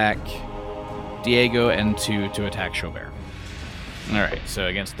attack Diego, and 2 to attack Chaubert. All right, so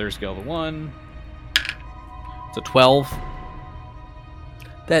against third skill of 1, it's a 12.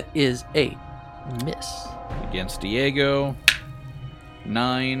 That is a miss. Against Diego,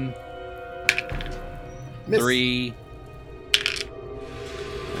 9, Miss. 3.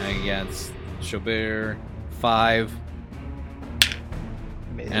 Against Chaubert, 5,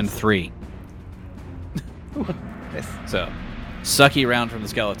 Miss. and 3. Miss. So, sucky round from the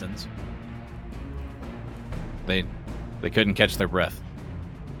skeletons. They couldn't catch their breath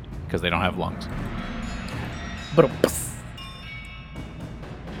because they don't have lungs. But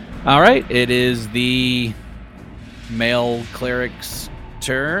All right, it is the male cleric's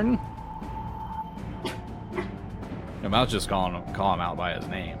turn. I was just call him out by his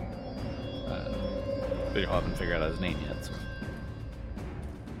name, but you haven't figured out his name yet. So.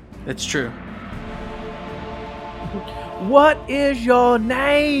 That's true. what is your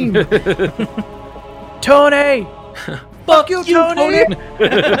name? Tony. Fuck you, Tony.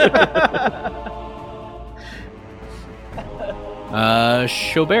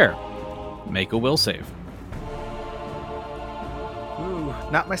 Chaubert, make a will save. Ooh,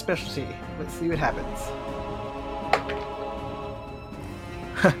 not my specialty. Let's see what happens.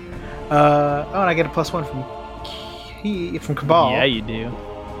 And I get a +1 from Cabal. Yeah, you do.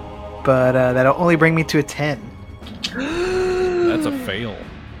 But that'll only bring me to a 10. That's a fail.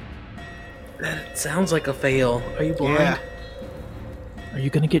 That sounds like a fail. Are you blind? Yeah, Are you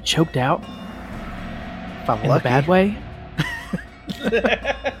gonna get choked out if I'm in lucky. a bad way?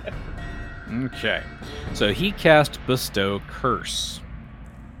 Okay, so he cast Bestow Curse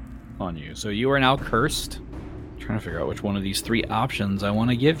on you. So you are now cursed. I'm trying to figure out which one of these 3 options I want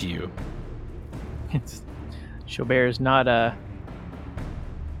to give you. Chaubert is not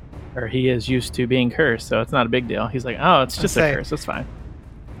or he is used to being cursed, so it's not a big deal. He's like, oh, it's just a say- curse. That's fine.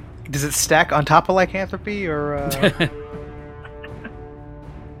 Does it stack on top of lycanthropy, or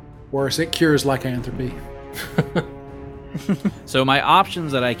Worse, it cures lycanthropy. So my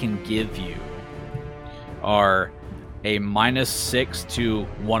options that I can give you are a -6 to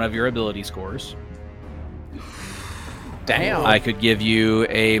one of your ability scores. damn? I could give you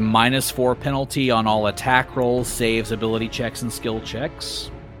a -4 penalty on all attack rolls, saves, ability checks, and skill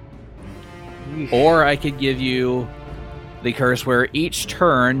checks. Or I could give you the curse where each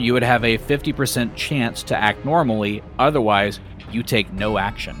turn you would have a 50% chance to act normally, otherwise you take no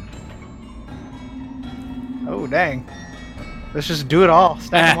action. Oh dang! Let's just do it all.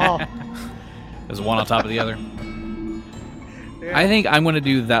 Stack them all. There's one on top of the other. Yeah. I think I'm going to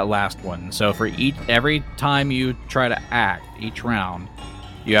do that last one. So for every time you try to act each round,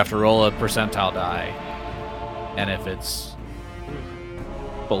 you have to roll a percentile die. And if it's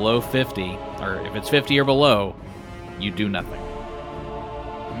below 50, or if it's 50 or below, you do nothing.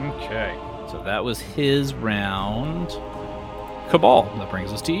 Okay, so that was his round. Cabal, that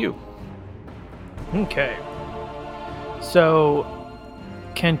brings us to you. Okay. So,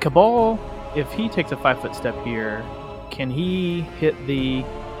 can Cabal, if he takes a 5-foot step here, can he hit the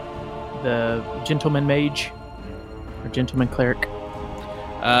gentleman mage or gentleman cleric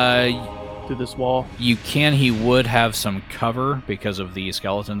through this wall? You can. He would have some cover because of the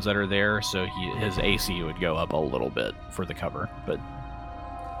skeletons that are there, so his AC would go up a little bit for the cover. But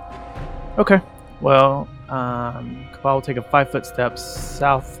Okay. Well, Cabal will take a 5-foot step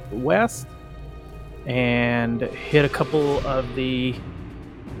southwest and hit a couple of the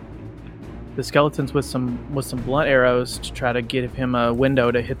skeletons with some blunt arrows to try to give him a window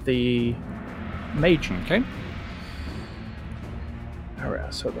to hit the mage. okay, All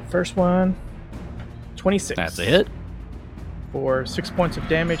right. So the first one, 26. that's a hit. For 6 points of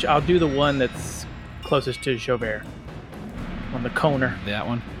damage. I'll do the one that's closest to Chaubert on the corner. That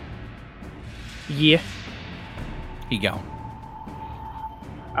one. Yeah. He go.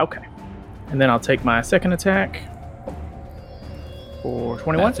 Okay. And then I'll take my second attack for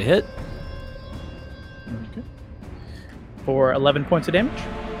 21. That's a hit. Okay. For 11 points of damage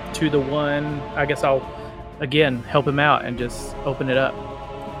to the one. I guess I'll again help him out and just open it up.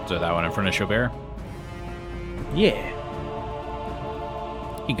 So that one in front of Chaubert. Yeah.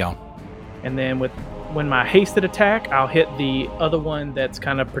 He go. And then when my hasted attack, I'll hit the other one that's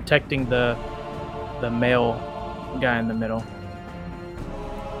kind of protecting the male guy in the middle.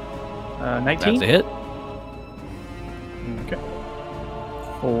 19. That's a hit. Okay.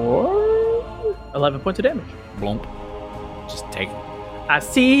 For 11 points of damage. Blump. Just I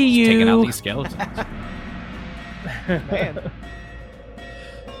see you. taking out these skeletons. Man.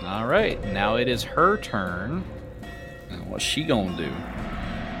 All right, now it is her turn. And what's she gonna do?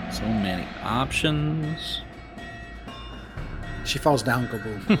 So many options. She falls down,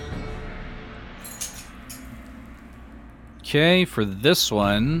 kaboom. Okay, for this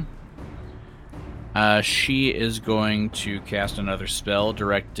one, she is going to cast another spell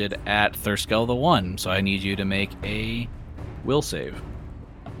directed at Thurskell the One. So I need you to make a will save.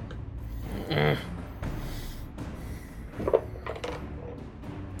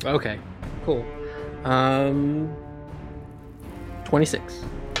 Okay, cool. 26.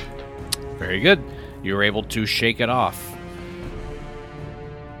 Very good. You were able to shake it off.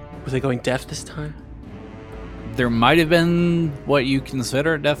 Was I going deaf this time? There might have been what you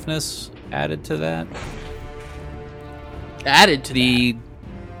consider deafness added to that. Added to the.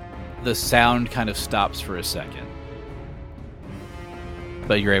 The sound kind of stops for a second,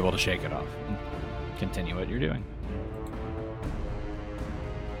 but you're able to shake it off and continue what you're doing.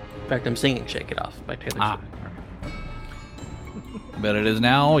 In fact, I'm singing "Shake It Off" by Taylor Swift. But it is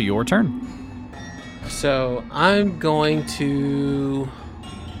now your turn. So I'm going to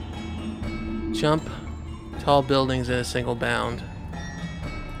jump tall buildings in a single bound.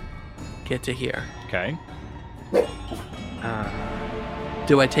 Get to here. Okay.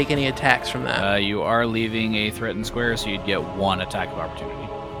 Do I take any attacks from that? You are leaving a threatened square, so you'd get one attack of opportunity.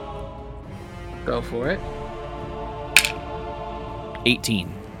 Go for it.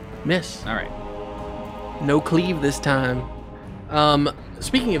 18. Miss. All right. No cleave this time.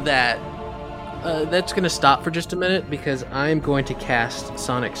 Speaking of that, that's going to stop for just a minute because I'm going to cast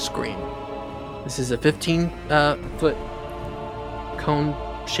Sonic Scream. This is a 15-foot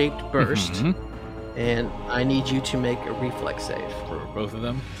cone-shaped burst, and I need you to make a reflex save. For both of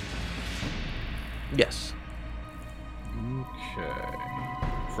them? Yes. Okay.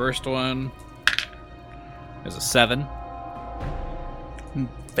 First one is a 7.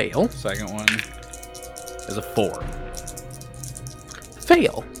 Fail. Second one is a 4.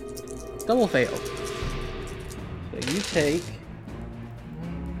 Fail. Double fail. So you take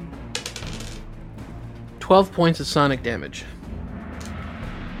 12 points of sonic damage.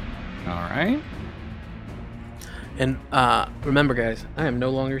 All right. And remember, guys, I am no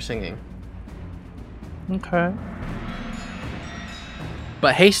longer singing. Okay.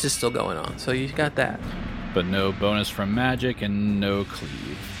 But haste is still going on, so you got that. But no bonus from magic and no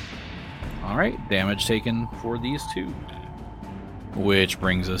cleave. All right. Damage taken for these two. Which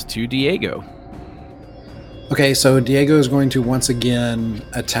brings us to Diego. Okay, so Diego is going to once again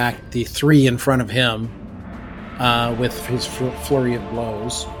attack the 3 in front of him with his flurry of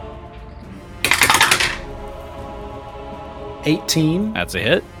blows. 18. That's a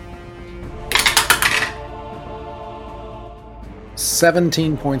hit.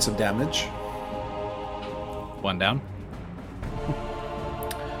 17 points of damage. One down.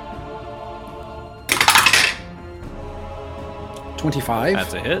 $25.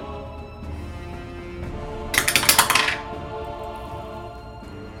 That's a hit.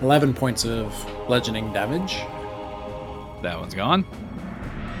 11 points of bludgeoning damage. That one's gone.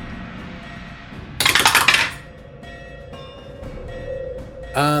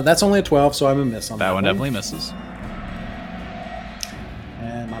 That's only a 12, so I'm a miss on that That one definitely misses.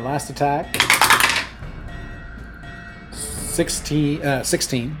 And my last attack. 16.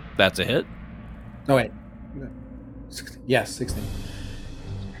 That's a hit. Oh, wait. Yes, 16.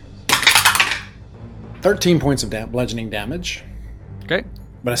 13 points of bludgeoning damage. Okay.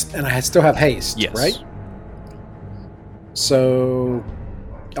 But I still have haste, Yes. right? So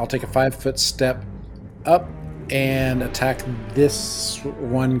I'll take a 5-foot step up and attack this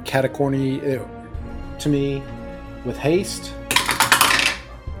one catacorny to me with haste.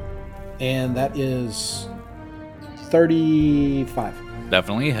 And that is 35.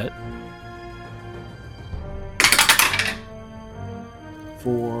 Definitely a hit.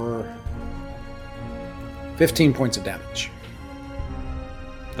 For 15 points of damage.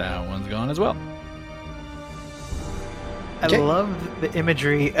 That one's gone as well. Okay. I love the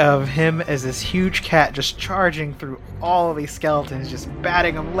imagery of him as this huge cat just charging through all of these skeletons, just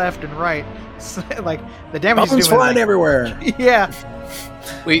batting them left and right. So, like the damage Bones he's doing. flying Like, everywhere. yeah,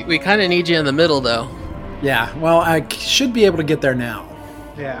 We kind of need you in the middle, though. Yeah, well, I should be able to get there now.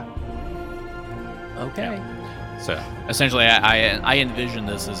 yeah. Okay. So essentially, I envision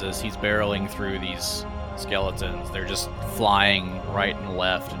this as he's barreling through these skeletons. They're just flying right and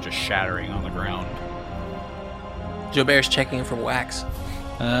left and just shattering on the ground. Jobert's checking for wax.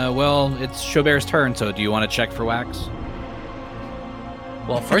 Well, it's Chaubert's turn, so do you want to check for wax?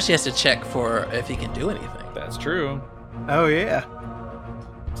 Well, first he has to check for if he can do anything. That's true. Oh yeah.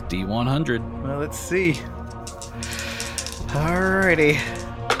 It's D100. Well, let's see. Alrighty.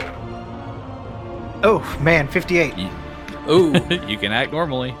 Oh man, 58. Ooh. You can act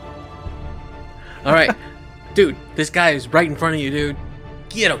normally. All right. Dude, this guy is right in front of you, dude.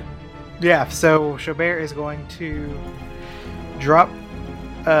 Get him. Yeah, so Chaubert is going to drop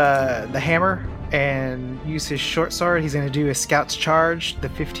the hammer and use his short sword. He's going to do a scout's charge, the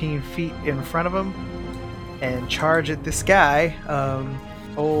 15 feet in front of him, and charge at this guy.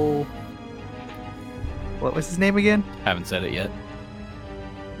 What was his name again? Haven't said it yet.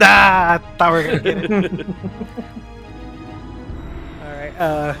 I thought we were going to get it. All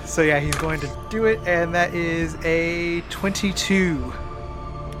right. So yeah, he's going to do it, and that is a 22.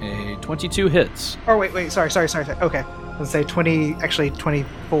 A 22 hits. Oh wait. Sorry. Okay, let's say 20. Actually,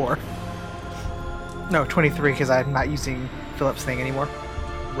 24. No, 23 because I'm not using Philip's thing anymore.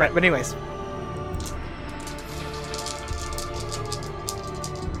 Right. But anyways.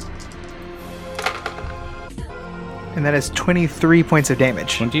 And that is 23 points of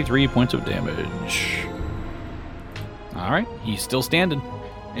damage. 23 points of damage. All right, he's still standing.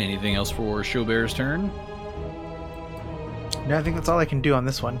 Anything else for Chaubert's turn? No, I think that's all I can do on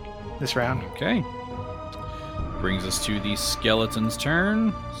this round. Okay. Brings us to the skeleton's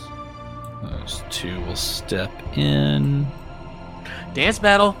turn. Those two will step in. Dance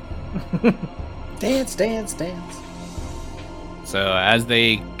battle. Dance. So as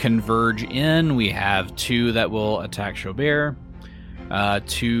they converge in, we have 2 that will attack Chaubert,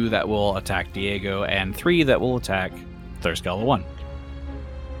 2 that will attack Diego, and 3 that will attack Thurskell 1.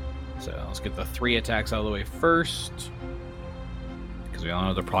 So let's get the 3 attacks out of the way first, because we all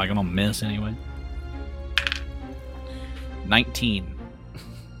know they're probably going to miss anyway. 19.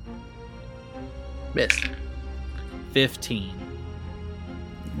 Miss. 15.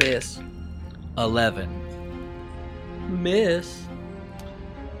 Miss. 11. Miss.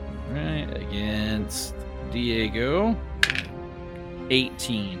 Right, against Diego.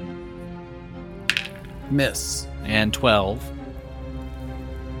 18. Miss. And 12.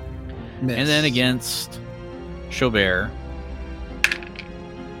 Miss. And then against Chaubert.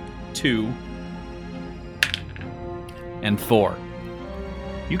 2. And 4.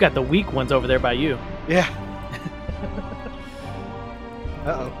 You got the weak ones over there by you. Yeah.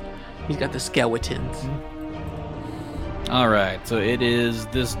 Uh-oh. He's got the skeletons. Alright, so it is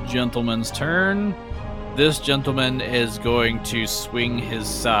this gentleman's turn. This gentleman is going to swing his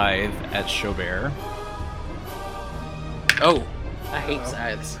scythe at Chaubert. Oh, I hate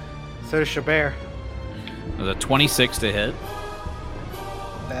scythes. So does Chaubert. There's a 26 to hit.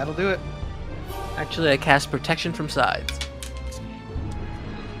 That'll do it. Actually, I cast protection from scythes.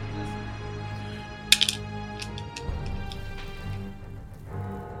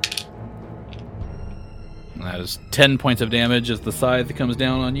 That is 10 points of damage as the scythe comes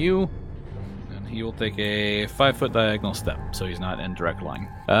down on you. And he will take a 5-foot diagonal step, so he's not in direct line.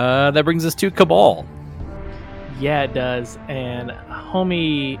 That brings us to Cabal. Yeah, it does. And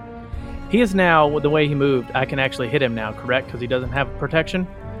homie, he is now, with the way he moved, I can actually hit him now, correct? Because he doesn't have protection.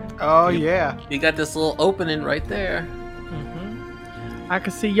 Oh, yeah. You got this little opening right there. I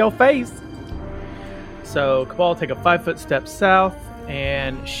can see your face. So Cabal will take a 5-foot step south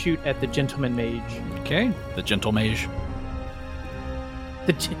and shoot at the gentleman mage. Okay, the gentle mage.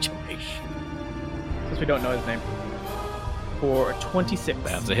 The gentleman mage. Since we don't know his name. For 26.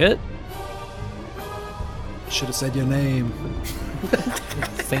 That's a hit. Should have said your name.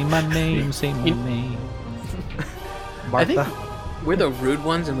 Say my name, say my name. I think Martha. we're the rude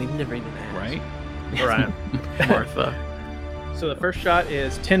ones, and we've never even asked. Right? Right. Martha. So the first shot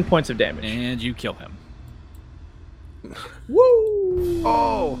is 10 points of damage. And you kill him. Woo!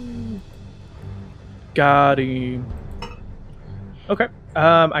 Oh! Got him. Okay.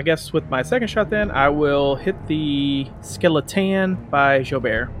 I guess with my second shot then, I will hit the skeleton by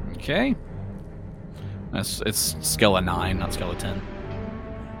Chaubert. Okay. It's Skella 9, not Skeleton.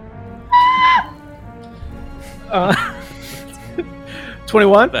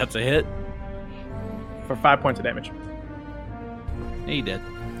 21 That's a hit. for 5 points of damage. He did.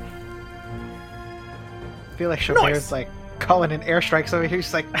 I feel like Chaubert's like calling in airstrikes over here.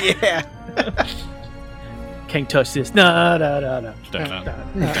 He's like, yeah. Can't touch this. No.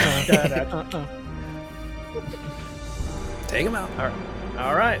 Take him out.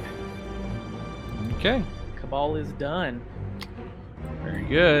 All right. Okay. Cabal is done. Very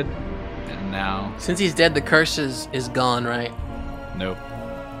good. And now, Since he's dead, the curse is gone, right? nope.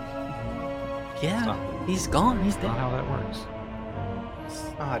 Yeah, not- he's gone. He's That's not dead. how that works.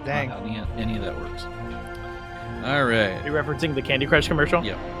 Oh, dang. Not how any of that works. All right. Are you referencing the Candy Crush commercial?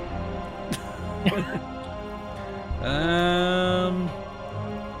 Yep.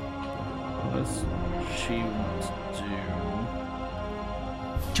 What's she wants to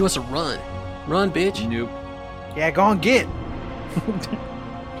She wants to run. Run, bitch. do? Nope. Yeah, go on, get.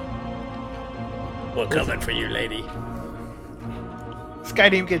 We're coming for you, lady. This guy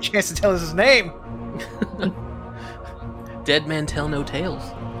didn't even get a chance to tell us his name. Dead man tell no tales.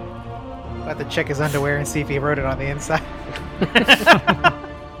 About to check his underwear and see if he wrote it on the inside.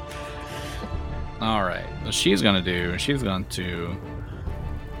 All right. What she's going to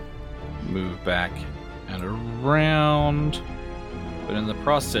move back and around. But in the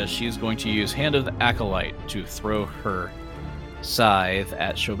process, she's going to use Hand of the Acolyte to throw her scythe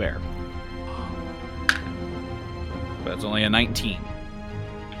at Chaubert. But it's only a 19.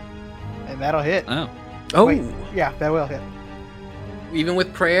 And that'll hit. Oh. Oh, Wait, yeah, that will hit. even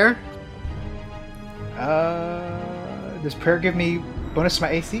with prayer? Does prayer give me bonus to my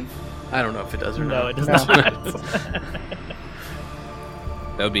AC? I don't know if it does or No, not. it does No. not.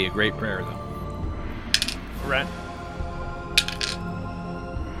 That would be a great prayer, though. Right.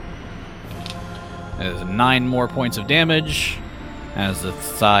 That is 9 more points of damage as the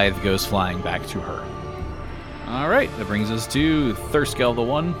scythe goes flying back to her. All right, that brings us to Thurskell the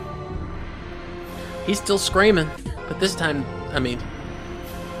One. He's still screaming, but this time, I mean,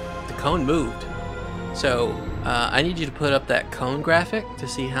 the cone moved. So I need you to put up that cone graphic to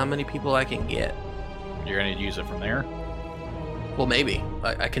see how many people I can get. You're going to use it from there? Well, maybe.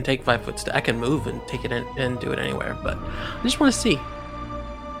 I can take 5 foot I can move and take it in and do it anywhere, but I just want to see.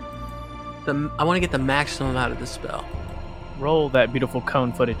 I want to get the maximum out of this spell. Roll that beautiful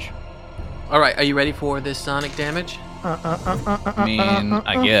cone footage. All right, are you ready for this sonic damage? I mean,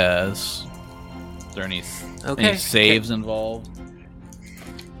 I guess. Is there any Okay. saves involved?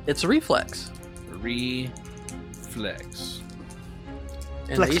 It's a reflex. Reflex.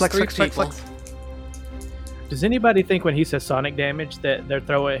 And Flex, these flex, three flex, flex, people, flex. Does anybody think when he says sonic damage that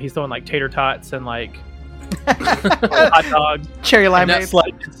he's throwing like tater tots and like hot dogs, Cherry And limeade.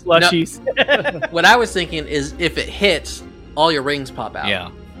 slushies? what I was thinking is if it hits, all your rings pop out.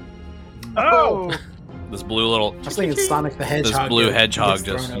 Yeah. Oh! This blue little... I was thinking Sonic the Hedgehog. This blue gets hedgehog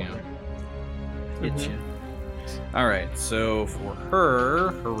thrown just, over. you know... Hit you. Alright, so for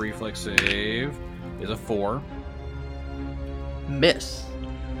her reflex save is a 4. Miss.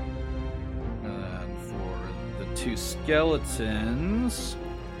 And for the 2 skeletons,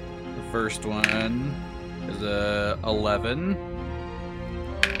 the first one is a 11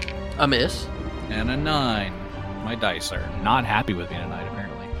 A miss. and a 9. My dice are not happy with me tonight,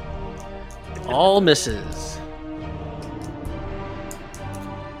 apparently. All misses.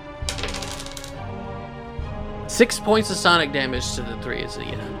 Six points of sonic damage to the three is a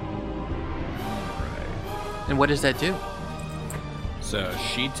yeah. Right. And what does that do? So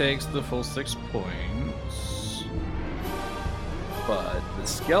she takes the full 6 points, but the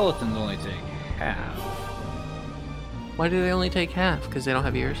skeletons only take half. Why do they only take half? Because they don't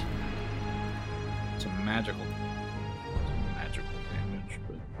have ears? It's a magical damage,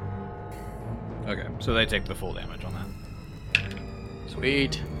 but okay. So they take the full damage on that.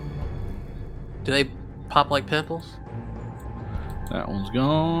 Sweet. Do they pop like pimples? That one's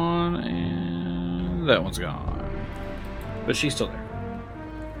gone, and that one's gone. But she's still there.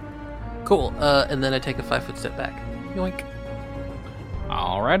 Cool. And then I take a 5 foot step back. Yoink.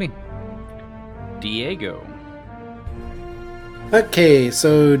 Alrighty. Diego. Okay,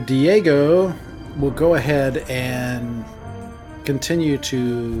 so Diego will go ahead and continue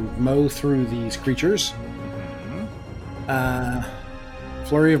to mow through these creatures.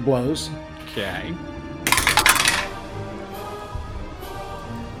 Flurry of blows. Okay.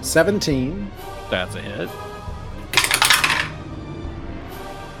 17. That's a hit.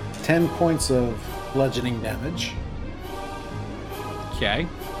 10 points of bludgeoning damage. Okay.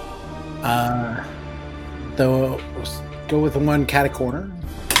 Though go with the one catacorner.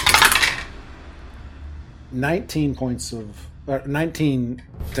 19 points of 19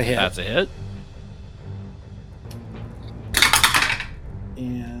 to hit. That's a hit.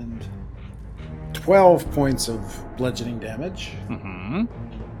 And 12 points of bludgeoning damage. Mm-hmm.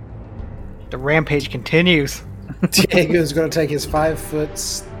 The rampage continues. Diego's going to take his 5 foot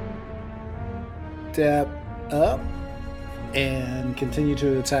step up and continue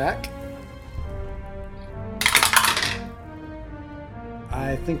to attack.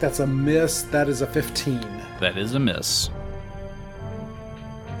 I think that's a miss. That is a 15. That is a miss.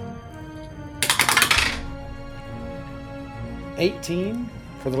 $18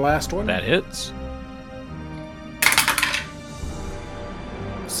 for the last one. That hits.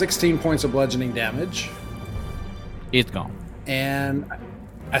 16 points of bludgeoning damage. It's gone. And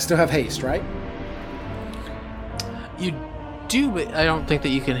I still have haste, right? You do, but I don't think that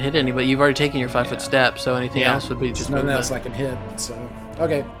you can hit anybody. You've already taken your 5 foot step, so anything else would be just nothing movement. else I can hit. So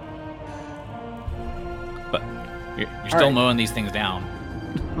okay. But you're still right. mowing these things down.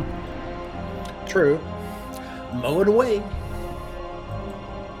 True. Mow it away.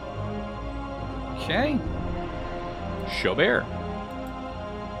 Okay. Chaubert.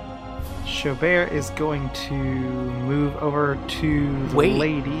 Chaubert is going to move over to the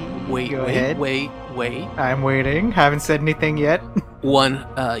lady. Go ahead. Wait. I'm waiting. Haven't said anything yet. One,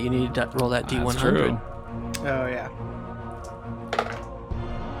 you need to roll that D100. That's true. Oh, yeah.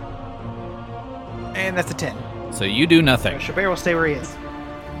 And that's a 10. So you do nothing. Chaubert will stay where he is.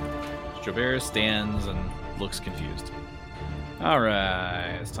 Chaubert stands and looks confused.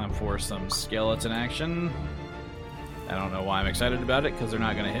 Alright, it's time for some skeleton action. I don't know why I'm excited about it, because they're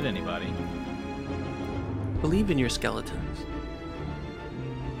not going to hit anybody. Believe in your skeletons.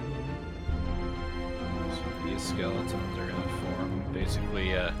 So these skeletons are going to form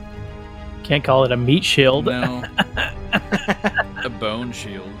basically a... Can't call it a meat shield. No. A bone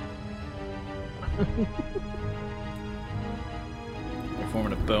shield. They're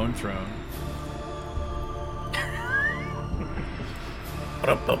forming a bone throne.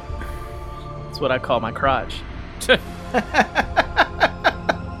 That's what I call my crotch.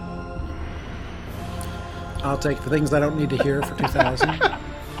 I'll take the things I don't need to hear for 2,000.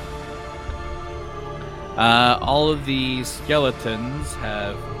 All of the skeletons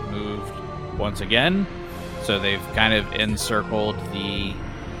have moved once again, so they've kind of encircled the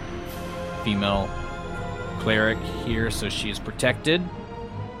female cleric here, so she is protected.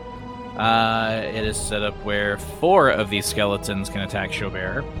 It is set up where 4 of these skeletons can attack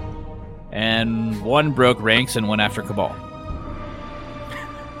Chaubert, and 1 broke ranks and went after Cabal.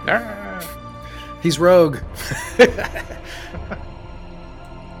 He's rogue.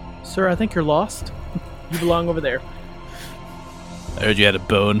 Sir, I think you're lost. You belong over there. I heard you had a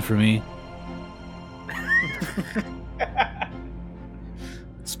bone for me.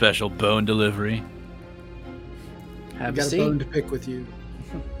 Special bone delivery. I've Have a got a seat. bone to pick with you.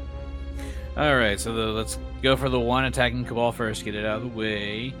 All right, so let's go for the one attacking Cabal first. Get it out of the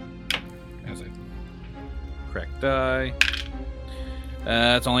way. As a correct die.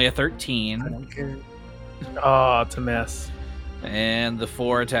 It's only a 13. I don't care. Oh, it's a mess. And the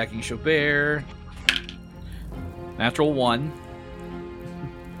 4 attacking Chaubert. Natural 1.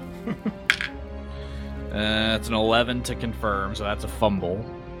 It's an 11 to confirm, so that's a fumble.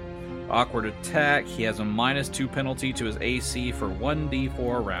 Awkward attack. He has a -2 penalty to his AC for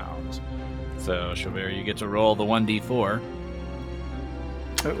 1d4 rounds. So, Chaubert, you get to roll the 1d4.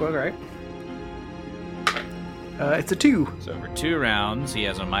 Oh, all right. It's a 2. So, for 2 rounds, he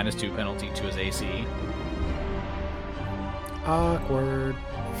has a -2 penalty to his AC. Awkward.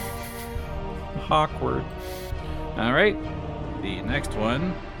 Awkward. All right. The next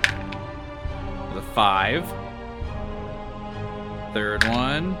one is a 5. Third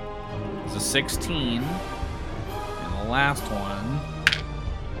one is a 16. And the last one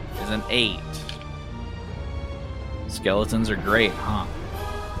is an 8. Skeletons are great, huh?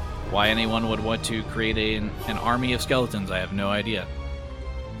 Why anyone would want to create an army of skeletons, I have no idea.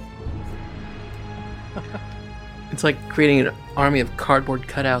 It's like creating an army of cardboard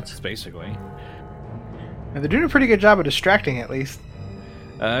cutouts. It's basically. And they're doing a pretty good job of distracting, at least.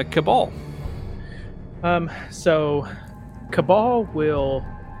 Cabal. So Cabal will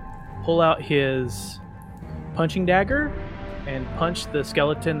pull out his punching dagger and punch the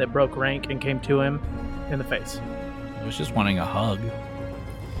skeleton that broke rank and came to him in the face. I was just wanting a hug.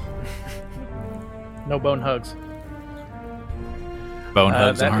 No bone hugs. Bone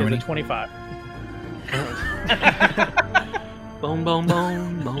hugs and That is harmony. a 25. Boom, boom,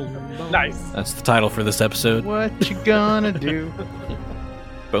 boom, boom, boom. Nice. That's the title for this episode. What you gonna do?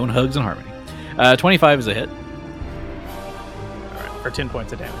 Bone hugs and harmony. 25 is a hit. For 10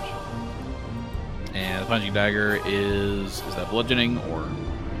 points of damage. And the punching dagger is that bludgeoning or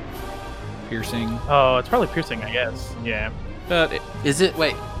piercing? Oh, it's probably piercing, I guess. Yeah. But Is it?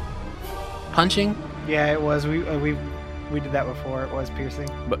 Wait. Punching? Yeah, it was. We did that before. It was piercing.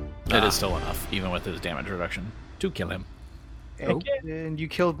 it is still enough, even with his damage reduction, to kill him. And you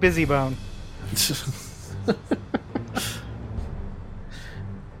killed Busybone.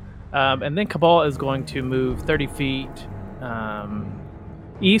 And then Cabal is going to move 30 feet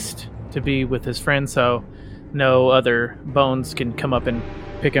east to be with his friend, so no other bones can come up and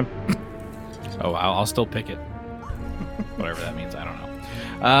pick him. Oh, I'll still pick it. Whatever that means, I don't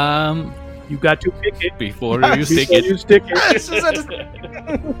know. You got to pick it. Before you stick Before it. you stick it.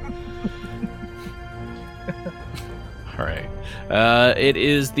 All right. It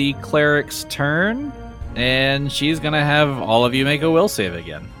is the cleric's turn, and she's gonna have all of you make a will save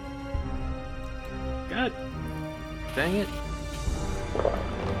again. God. Dang it.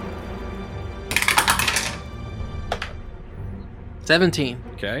 $17.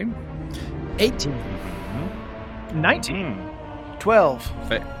 Okay. 18. 19. 12.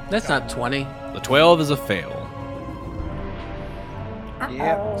 That's not 20. The 12 is a fail.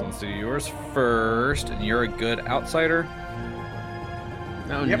 Yep. So let's do yours first, and you're a good outsider.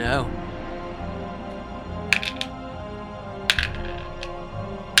 Oh Yep. no.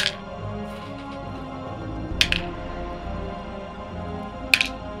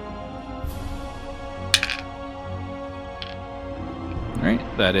 All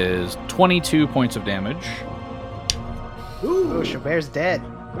right, that is 22 points of damage. Oh, Chabert's dead.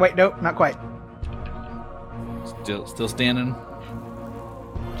 Wait, nope, not quite. Still standing.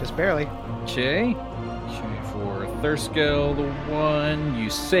 Just barely. Okay. For Thurskill, the 1 you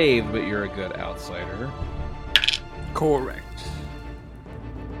saved, but you're a good outsider. Correct.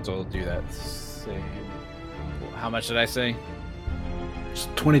 So we'll do that save. How much did I say? It's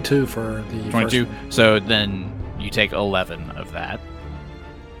 22 for the 22. first one. So then you take 11 of that.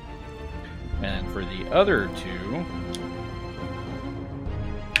 And for the other 2,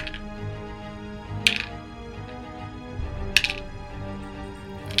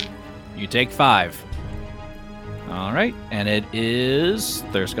 you take 5. All right, and it is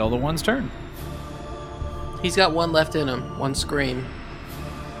Thurskill the 1's turn. He's got one left in him, one scream.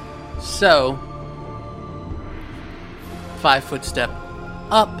 So, 5-foot step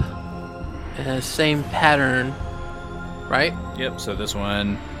up, same pattern, right? Yep. So this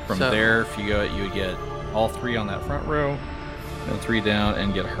one from So- there, if you go, you would get all 3 on that front row, and 3 down,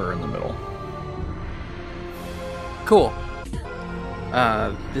 and get her in the middle. Cool.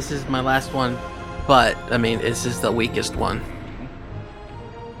 This is my last one, but I mean, this is the weakest one.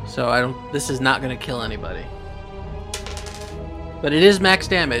 So I don't. This is not going to kill anybody. But it is max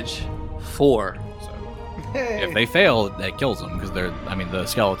damage, 4. So if they fail, that kills them because they're. I mean, the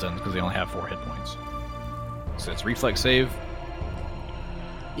skeletons because they only have 4 hit points. So it's reflex save.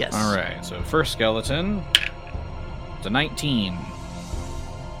 Yes. All right. So first skeleton. It's a 19.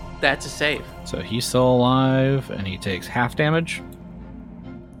 That's a save. So he's still alive, and he takes half damage.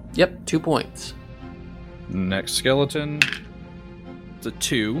 Yep, 2 points. Next skeleton. It's a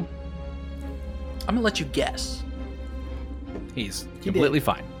 2. I'm gonna let you guess. He's completely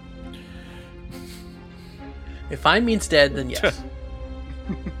fine. If fine means dead, then yes.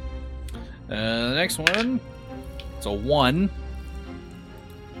 The next one. It's a 1.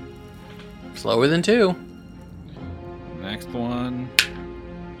 Slower than 2. Next one.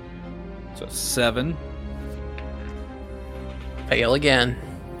 It's a 7. Fail again.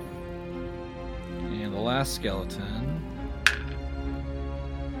 And the last skeleton.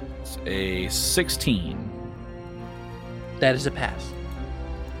 It's a 16. That is a pass.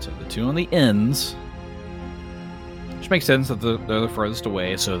 So the 2 on the ends. Which makes sense that they're the furthest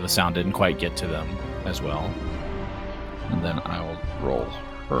away, so the sound didn't quite get to them as well. And then I will roll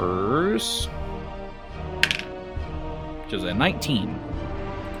hers. Which is a 19.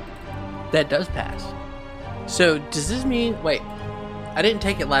 That does pass. So does this mean? Wait, I didn't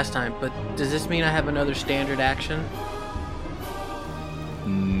take it last time, but does this mean I have another standard action?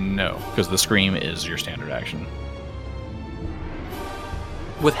 No, because the scream is your standard action.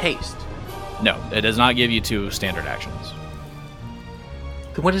 With haste. No, it does not give you 2 standard actions.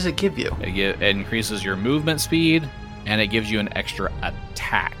 Then what does it give you? It increases your movement speed, and it gives you an extra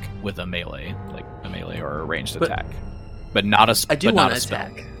attack with a melee, like a melee or a ranged But- attack, but not a I do but not want a to spell.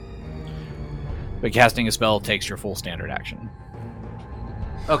 attack. But casting a spell takes your full standard action.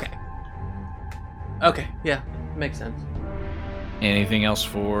 Okay. Okay, yeah, makes sense. Anything else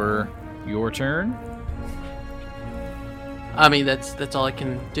for your turn? I mean, that's all I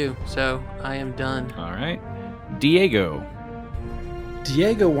can do. So I am done. All right, Diego.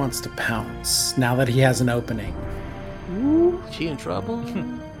 Diego wants to pounce now that he has an opening. Ooh, she in trouble?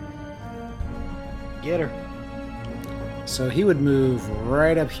 Get her. So he would move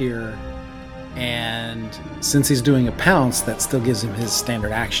right up here, and since he's doing a pounce, that still gives him his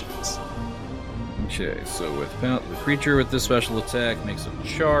standard actions. Okay, so with the creature with this special attack makes a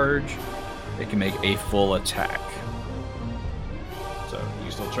charge, it can make a full attack. So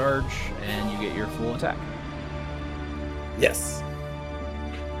you still charge, and you get your full attack. Yes.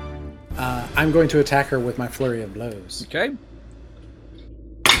 I'm going to attack her with my flurry of blows. Okay.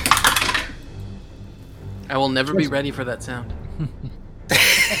 I will never be ready for that sound.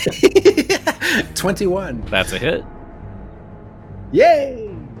 21. That's a hit. Yay!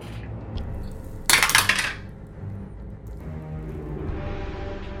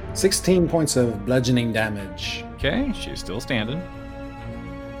 $16 points of bludgeoning damage. Okay, she's still standing.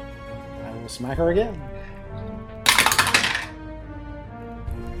 I will smack her again.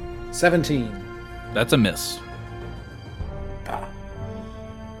 17. That's a miss. I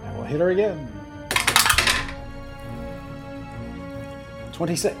will hit her again.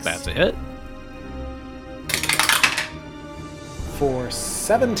 26. That's a hit. for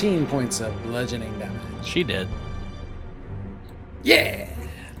 17 points of bludgeoning damage. She did. Yeah!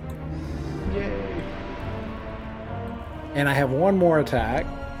 Yay. And I have one more attack.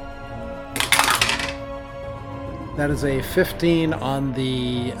 That is a 15 on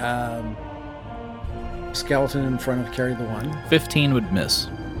the skeleton in front of Carry the One. 15 would miss.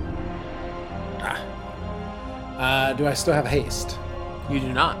 Do I still have haste? You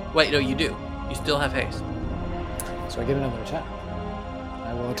do not. Wait, no, you do. You still have haste. So I get another attack.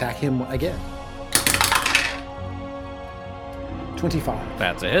 I will attack him again. 25.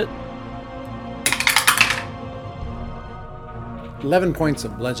 That's a hit. 11 points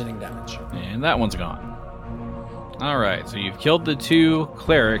of bludgeoning damage. And that one's gone. Alright, so you've killed the 2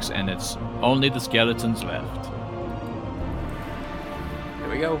 clerics, and it's only the skeletons left. Here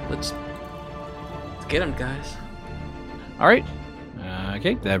we go. Let's get them, guys. Alright.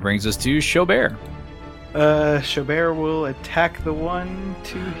 Okay, that brings us to Chaubert. Chaubert will attack the one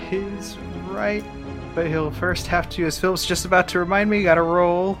to his right, but he'll first have to, as Phil's just about to remind me, gotta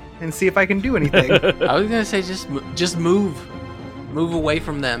roll and see if I can do anything. I was gonna say just move away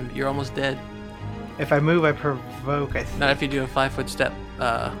from them. You're almost dead. If I move, I provoke, I think. Not if you do a 5-foot step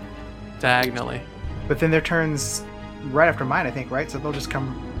diagonally. But then their turn's right after mine, I think, right? So they'll just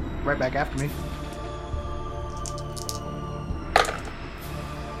come right back after me.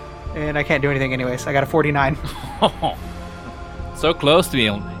 And I can't do anything anyways. I got a 49. So close to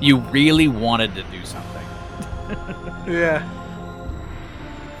being. You really wanted to do something. Yeah.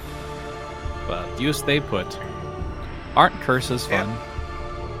 But you stay put. Aren't curses fun?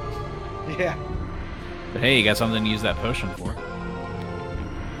 Yeah. But hey, you got something to use that potion for.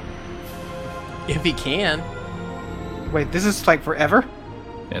 If he can. Wait, this is like forever?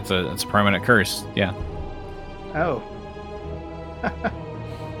 It's a permanent curse, yeah. Oh.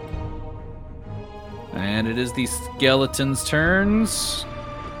 And it is the skeleton's turns.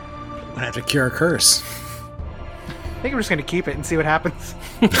 I'm gonna have to cure a curse. I think I'm just gonna keep it and see what happens.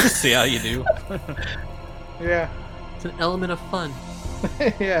 See how you do. Yeah. It's an element of fun.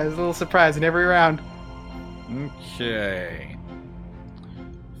 Yeah, it's a little surprise in every round. Okay.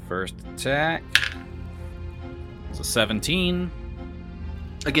 First attack. It's a 17.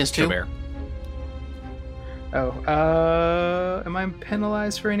 Against who? Chaubert. Oh, am I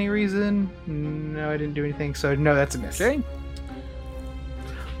penalized for any reason? No, I didn't do anything, so no, that's a miss. Okay.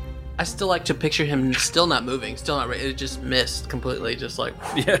 I still like to picture him still not moving, still not ready. It just missed completely, just like,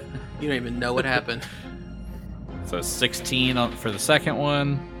 Yeah. you don't even know what happened. So 16 for the second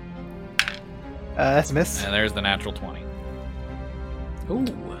one. That's a miss. And there's the natural 20. Ooh.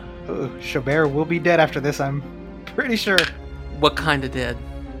 Ooh, Chaubert will be dead after this, I'm pretty sure. What kind of dead?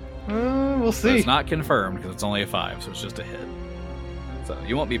 We'll So see. it's not confirmed because it's only a 5, so it's just a hit. So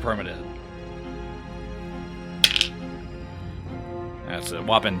you won't be permanent. That's a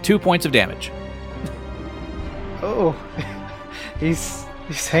whopping 2 points of damage. Oh, he's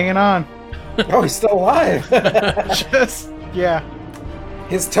hanging on. Oh, he's still alive. Just, yeah.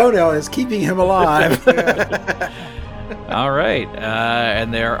 His toenail is keeping him alive. All right.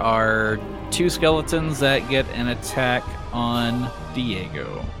 And there are 2 skeletons that get an attack on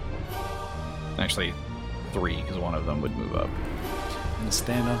Diego. Actually, 3, because one of them would move up. And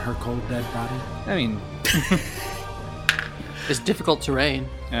stand on her cold dead body. I mean, It's difficult terrain.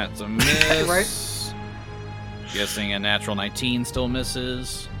 yeah, it's a miss. Right. Guessing a natural 19 still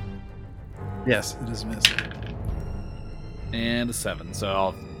misses. Yes, it is missing. And a 7.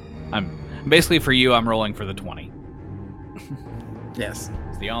 So I'm basically, for you, I'm rolling for the 20. Yes.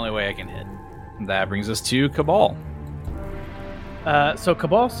 It's the only way I can hit. That brings us to Cabal. So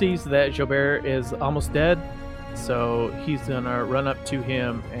Cabal sees that Jobert is almost dead, so he's gonna run up to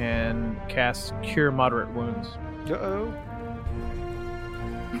him and cast Cure Moderate Wounds. Uh-oh.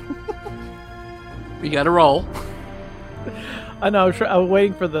 You gotta roll. I know, I was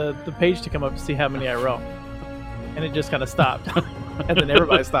waiting for the page to come up to see how many I roll, and it just kind of stopped, and then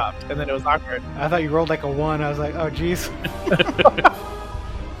everybody stopped, and then it was awkward. I thought you rolled like a 1. I was like, oh, jeez.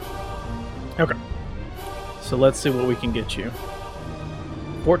 Okay. So let's see what we can get you.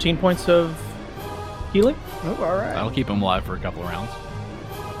 14 points of healing? Oh, all right. That'll keep him alive for a couple of rounds.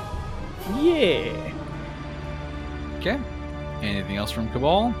 Yeah. Okay. Anything else from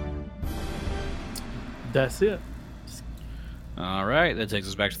Cabal? That's it. All right. That takes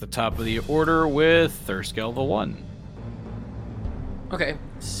us back to the top of the order with Thurskill the 1. Okay,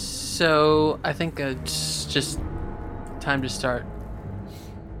 so I think it's just time to start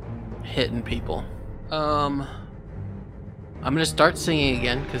hitting people. I'm gonna start singing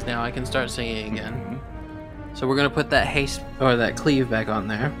again because now I can start singing again. So we're gonna put that haste or that cleave back on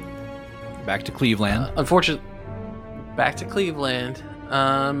there. Back to Cleveland. Unfortunately, back to Cleveland.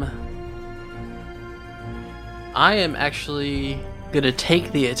 I am actually gonna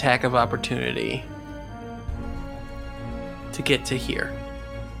take the attack of opportunity to get to here.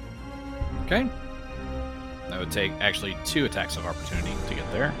 Okay. That would take actually 2 attacks of opportunity to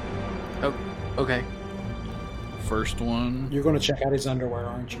get there. Oh, okay. First one. You're going to check out his underwear,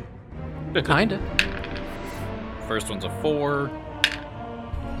 aren't you? Kinda. First one's a 4.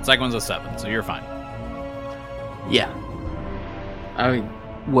 Second one's a 7, so you're fine. Yeah. I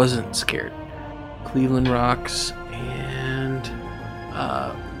wasn't scared. Cleveland Rocks, and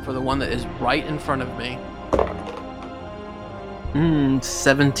for the one that is right in front of me.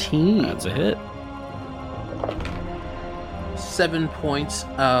 17. That's a hit. 7 points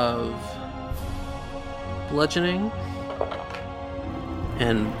of bludgeoning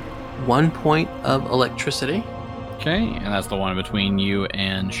and 1 point of electricity. Okay, and that's the one between you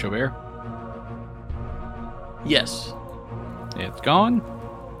and Chaubert. Yes. It's gone.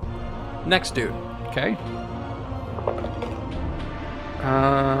 Next dude. Okay,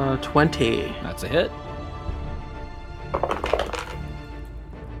 20. that's a hit.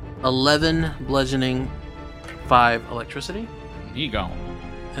 11 bludgeoning, 5 electricity, He gone.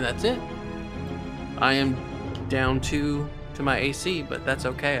 and that's it. I am down 2 to my AC, but that's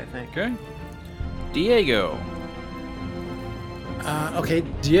okay, I think. Okay. Diego. Okay,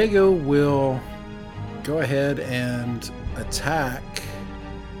 Diego will go ahead and attack.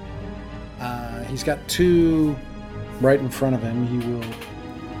 He's got 2 right in front of him. He will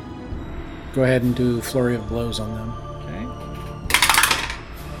go ahead and do flurry of blows on them.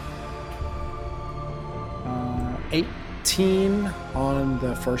 Okay. 18 on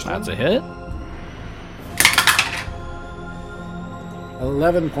the first That's a one. hit.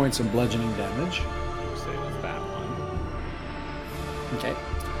 11 points of bludgeoning damage. Say it's that one. Okay.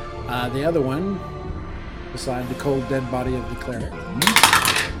 The other one, beside the cold dead body of the cleric.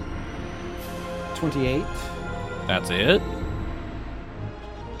 28. That's a hit.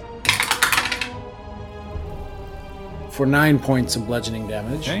 For 9 points of bludgeoning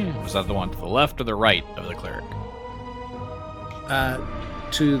damage. Okay. Was that the one to the left or the right of the cleric?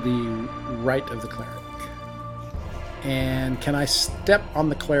 To the right of the cleric. And can I step on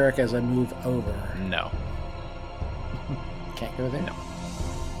the cleric as I move over? No. Can't go there? No.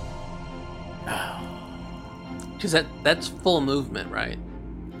 Because that's full movement, right?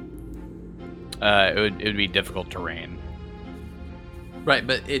 It would be difficult terrain. Right,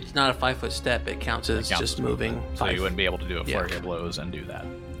 but it's not a 5-foot step. It counts as It counts just as moving. movement, so you wouldn't be able to do a Yeah. flurry of blows and do that.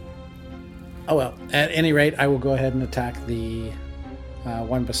 Oh well. At any rate, I will go ahead and attack the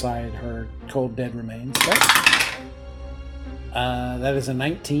one beside her cold dead remains. Okay. That is a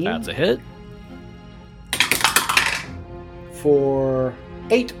 19 That's a hit. for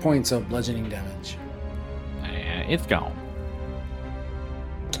 8 points of bludgeoning damage. And it's gone.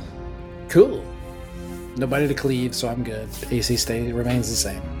 Cool. Nobody to cleave, so I'm good. AC remains the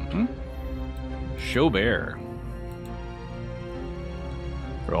same. Chaubert.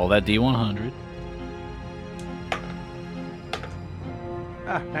 Roll that D100.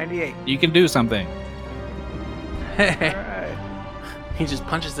 98. You can do something. All right. He just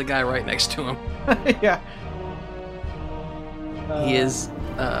punches the guy right next to him. Yeah. He is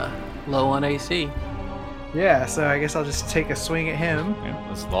low on AC. Yeah, so I guess I'll just take a swing at him, Yeah,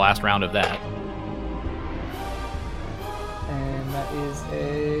 this is the last round of that. and that is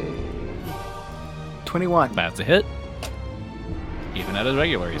a 21. That's a hit. Even at his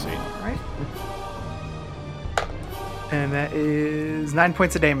regular AC. Right. And that is 9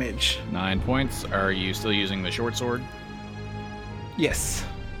 points of damage. 9 points. Are you still using the short sword? Yes.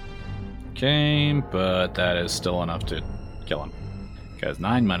 Okay, but that is still enough to kill him. Because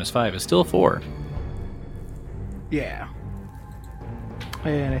 9 minus 5 is still 4. Yeah.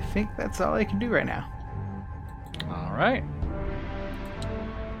 And I think that's all I can do right now. Alright.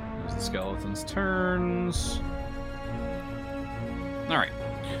 There's the skeleton's turns. Alright.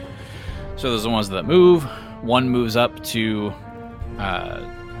 So there's the ones that move. One moves up to...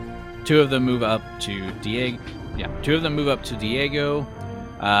 2 of them move up to Diego. Yeah, 2 of them move up to Diego.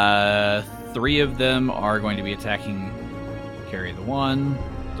 3 of them are going to be attacking Carry the One.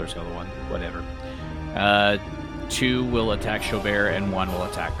 Third Skull the One. Whatever. 2 will attack Chaubert and 1 will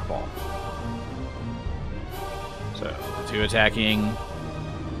attack Cabal. So, the 2 attacking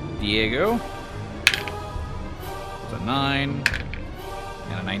Diego. It's a 9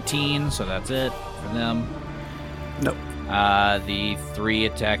 and a 19, so that's it for them. Nope. The 3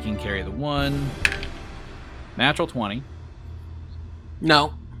 attacking Carry the One. Natural 20.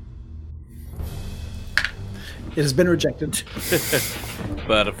 No. It has been rejected.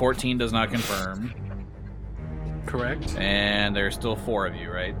 But a 14 does not confirm. Correct. And there's still 4 of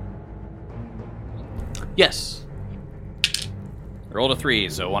you, right? Yes. Rolled a 3,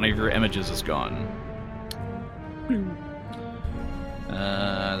 so one of your images is gone.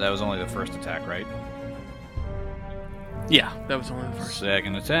 That was only the first attack, right? Yeah, that was only the first.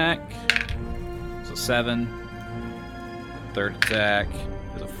 Second attack is a 7. Third attack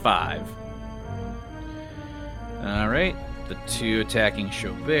is a 5. Alright, the 2 attacking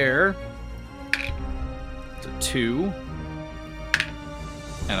Chaubert. It's a 2.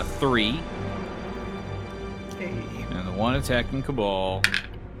 And a 3. Hey. And the 1 attacking Cabal.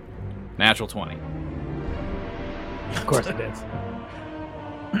 Natural 20. Of course it is.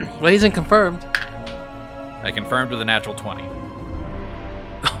 Well, he's confirmed. I confirmed with a natural 20.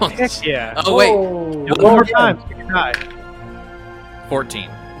 Heck yeah. Oh, wait. Whoa. One more time. So you can die. 14.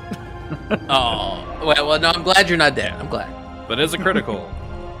 Oh, well, no, I'm glad you're not dead. I'm glad. But it's a critical.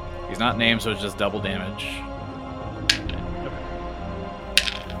 He's not named, so it's just double damage.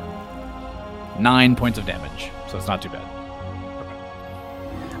 9 points of damage, so it's not too bad.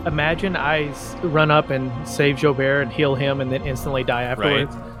 Imagine I run up and save Jobert and heal him and then instantly die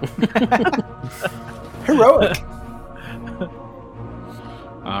afterwards. Heroic.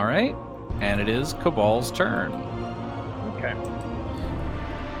 All right, and it is Cabal's turn. Okay.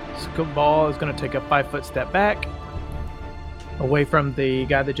 So Cabal is going to take a 5-foot step back away from the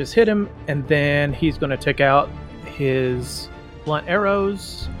guy that just hit him, and then he's going to take out his blunt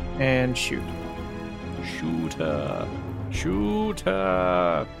arrows and shoot. Shooter.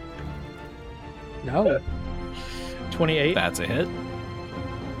 Shooter. No. 28. That's a hit.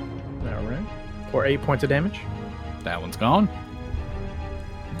 All right. For 8 points of damage. That one's gone.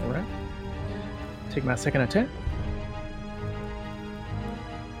 All right. Take my second attack.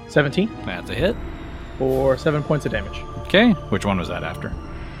 17 That's a hit. for 7 points of damage. Okay, which one was that after?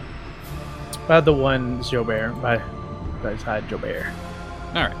 The one Jobert, by side Jobert.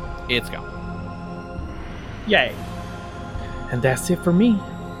 All right, it's gone. Yay. And that's it for me.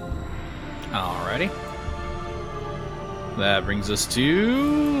 Alrighty. That brings us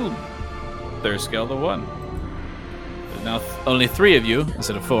to third scale to 1. There's now only 3 of you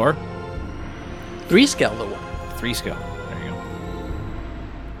instead of 4. 3 scale the one. 3 scale. There you go.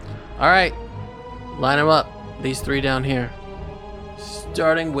 All right. Line them up. These 3 down here.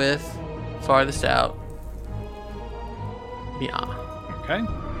 Starting with farthest out. Yeah. Okay,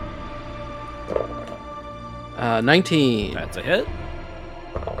 19. that's a hit.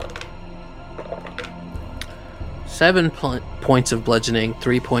 7 points of bludgeoning,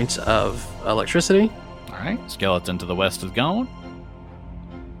 3 points of electricity. All right, skeleton to the west is gone.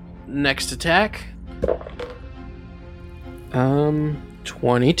 Next attack.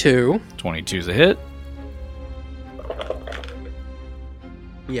 22. 22's a hit.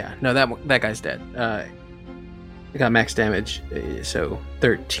 Yeah, no, that guy's dead. I got max damage, so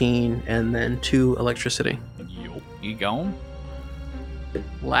 13 and then 2 electricity. Yup, he gone.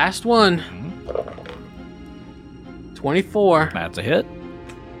 Last one. Mhm. 24. That's a hit.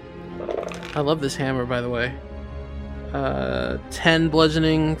 I love this hammer, by the way. 10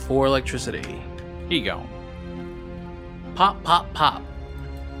 bludgeoning, 4 electricity. He gone. Pop, pop, pop.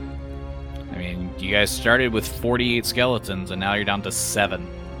 I mean, you guys started with 48 skeletons, and now you're down to 7.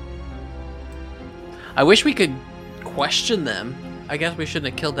 I wish we could question them. I guess we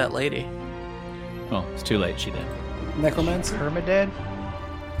shouldn't have killed that lady. Well, it's too late. She did. Necromancer. Permadead.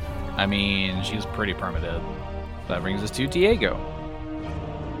 I mean, she's pretty permadead. That brings us to Diego.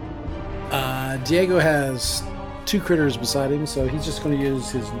 Diego has 2 critters beside him, so he's just going to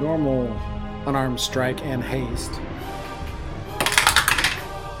use his normal unarmed strike and haste.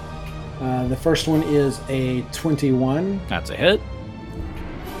 The first one is a 21 That's a hit.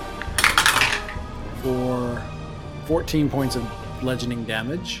 for 14 points of bludgeoning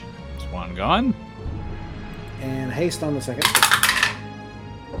damage. There's one gone. And haste on the second.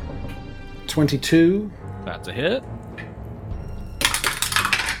 22 That's a hit.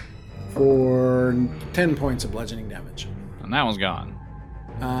 for 10 points of bludgeoning damage. And that one's gone.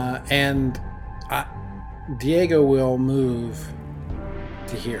 And Diego will move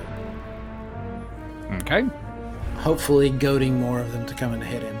to here, Okay. hopefully goading more of them to come and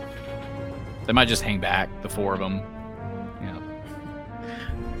hit him. They might just hang back, the 4 of them. Yeah.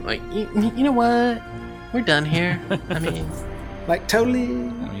 Like, you know what? We're done here. I mean, Like, totally.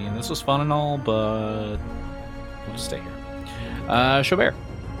 I mean, this was fun and all, but we'll just stay here. Chaubert.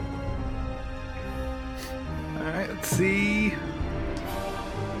 All right, let's see.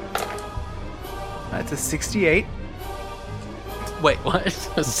 That's a 68. wait, what?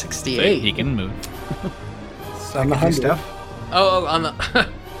 See, 68. he can move. So On the I can do 100. stuff. Oh, on the.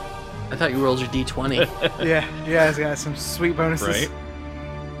 I thought you rolled your d20. Yeah, it's got some sweet bonuses. Right.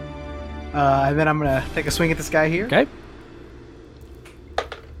 And then I'm gonna take a swing at this guy here. Okay.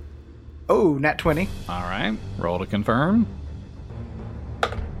 Oh, nat 20. All right. Roll to confirm.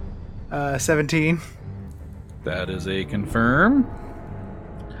 17. That is a confirm.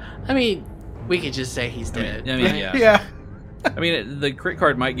 I mean, we could just say he's dead. I mean, yeah. Yeah. I mean, the crit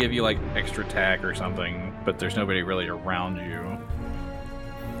card might give you like extra attack or something, but there's nobody really around you.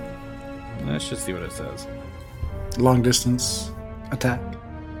 Let's just see what it says. Long distance attack.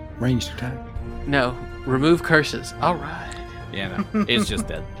 Ranged attack. No, remove curses. All right. Yeah, no, it's just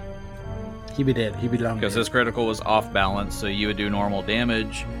dead. He'd be dead. He'd be long Because dead. his critical was off balance, so you would do normal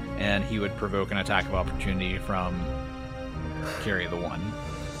damage, and he would provoke an attack of opportunity from carry the 1.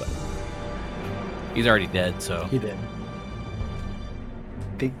 But he's already dead, so. He did.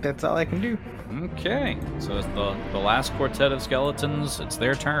 I think that's all I can do. Okay, so it's the last quartet of skeletons. It's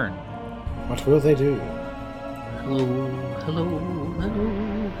their turn. What will they do? Hello, hello, hello,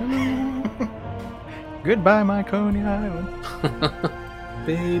 hello. Goodbye, my Coney Island.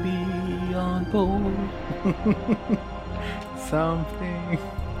 Baby on board. Something.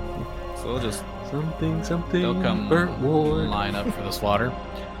 So they'll just Something. they'll come Burt Ward. line up for the slaughter.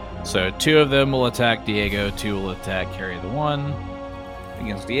 So 2 of them will attack Diego, 2 will attack carry the 1.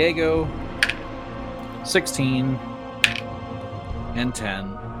 Against Diego, 16 and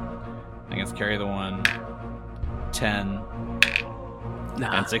 10. Against carry the 1, 10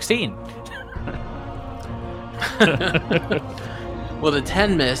 Nah. and 16. Well, the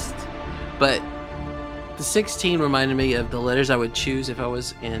 10 missed, but the 16 reminded me of the letters I would choose if I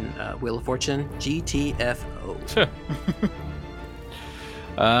was in Wheel of Fortune. GTFO.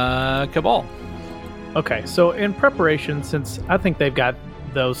 Cabal. Okay, so in preparation, since I think they've got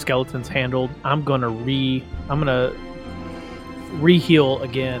those skeletons handled, I'm gonna re-heal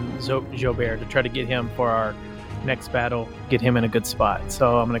again Jobert to try to get him for our next battle, get him in a good spot.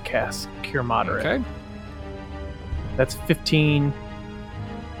 So I'm gonna cast Cure Moderate. Okay. That's 15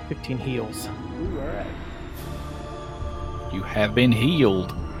 heals. Ooh, alright. You have been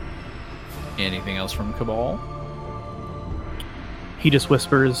healed. Anything else from Cabal? He just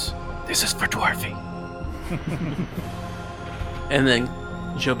whispers, "This is for Dwarfy." And then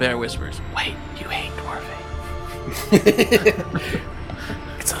Jobert whispers, "Wait, you hate Dwarfy."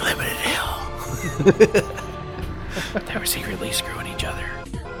 It's a limited hill. They were secretly screwing each other.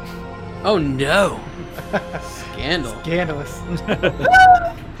 Oh no! Scandal. Scandalous.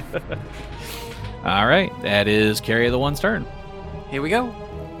 All right, that is carry the 1's turn. Here we go.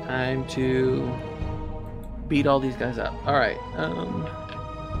 Time to beat all these guys up. All right.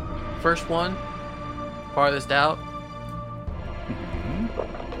 First one, farthest out.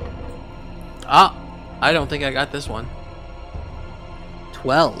 Ah, I don't think I got this one.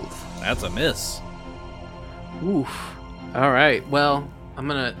 12. That's a miss. Oof. All right. Well,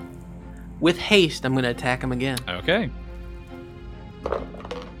 with haste, I'm gonna attack him again. Okay.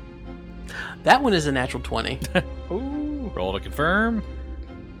 That one is a natural 20. Ooh. Roll to confirm.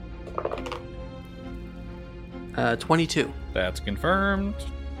 22. That's confirmed.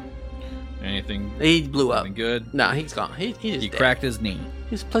 Anything, He blew up. anything good? No, he's gone. He just He dead. cracked his knee.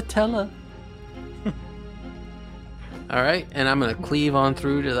 His patella. All right, and I'm gonna cleave on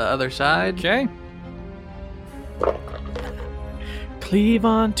through to the other side. Okay. Cleave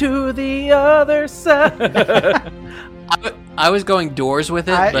on to the other side. I was going doors with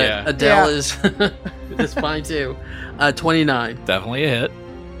it, but Yeah. Adele is is fine too. 29. Definitely a hit.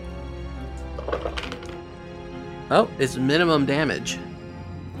 Oh, it's minimum damage.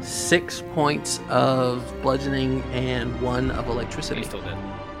 6 points of bludgeoning and 1 of electricity. He still did.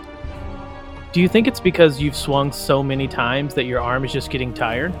 Do you think it's because you've swung so many times that your arm is just getting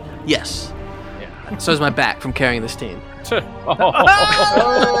tired? Yes. Yeah. So is my back from carrying this team. Ouch.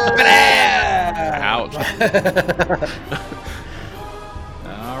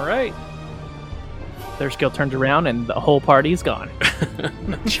 All right. Their skill turns around and the whole party's gone.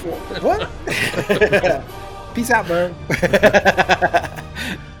 What? Peace out, bro.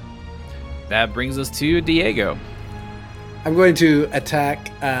 That brings us to Diego. I'm going to attack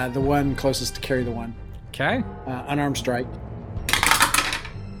the one closest to carry the 1. Okay. Unarmed strike.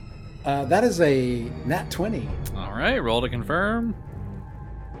 That is a nat 20. All right. Roll to confirm.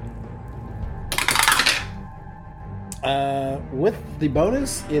 With the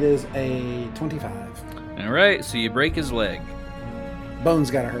bonus, it is a 25. All right. So you break his leg. Bones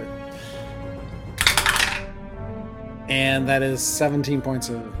gotta hurt. And that is 17 points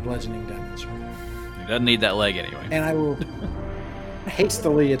of bludgeoning damage. He doesn't need that leg anyway. And I will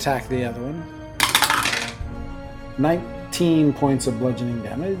hastily attack the other one. 19 points of bludgeoning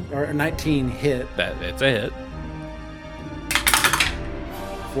damage, or 19 hit It's a hit.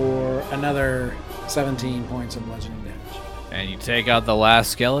 for another 17 points of bludgeoning damage. And you take out the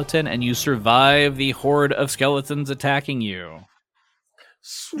last skeleton, and you survive the horde of skeletons attacking you.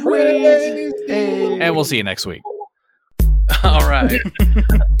 Sweet. And we'll see you next week. All right.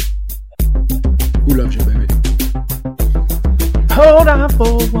 Who loves you, baby? Hold on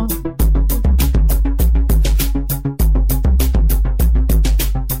for one.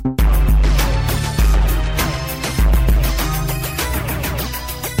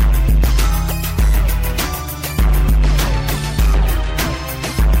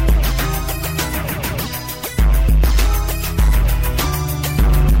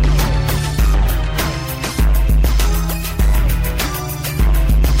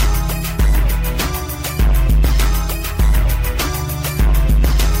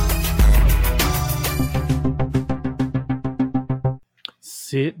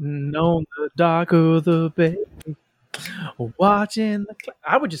 Sitting on the dock of the bay, watching the.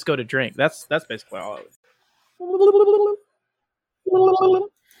 I would just go to drink. That's basically all I would.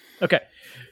 Okay,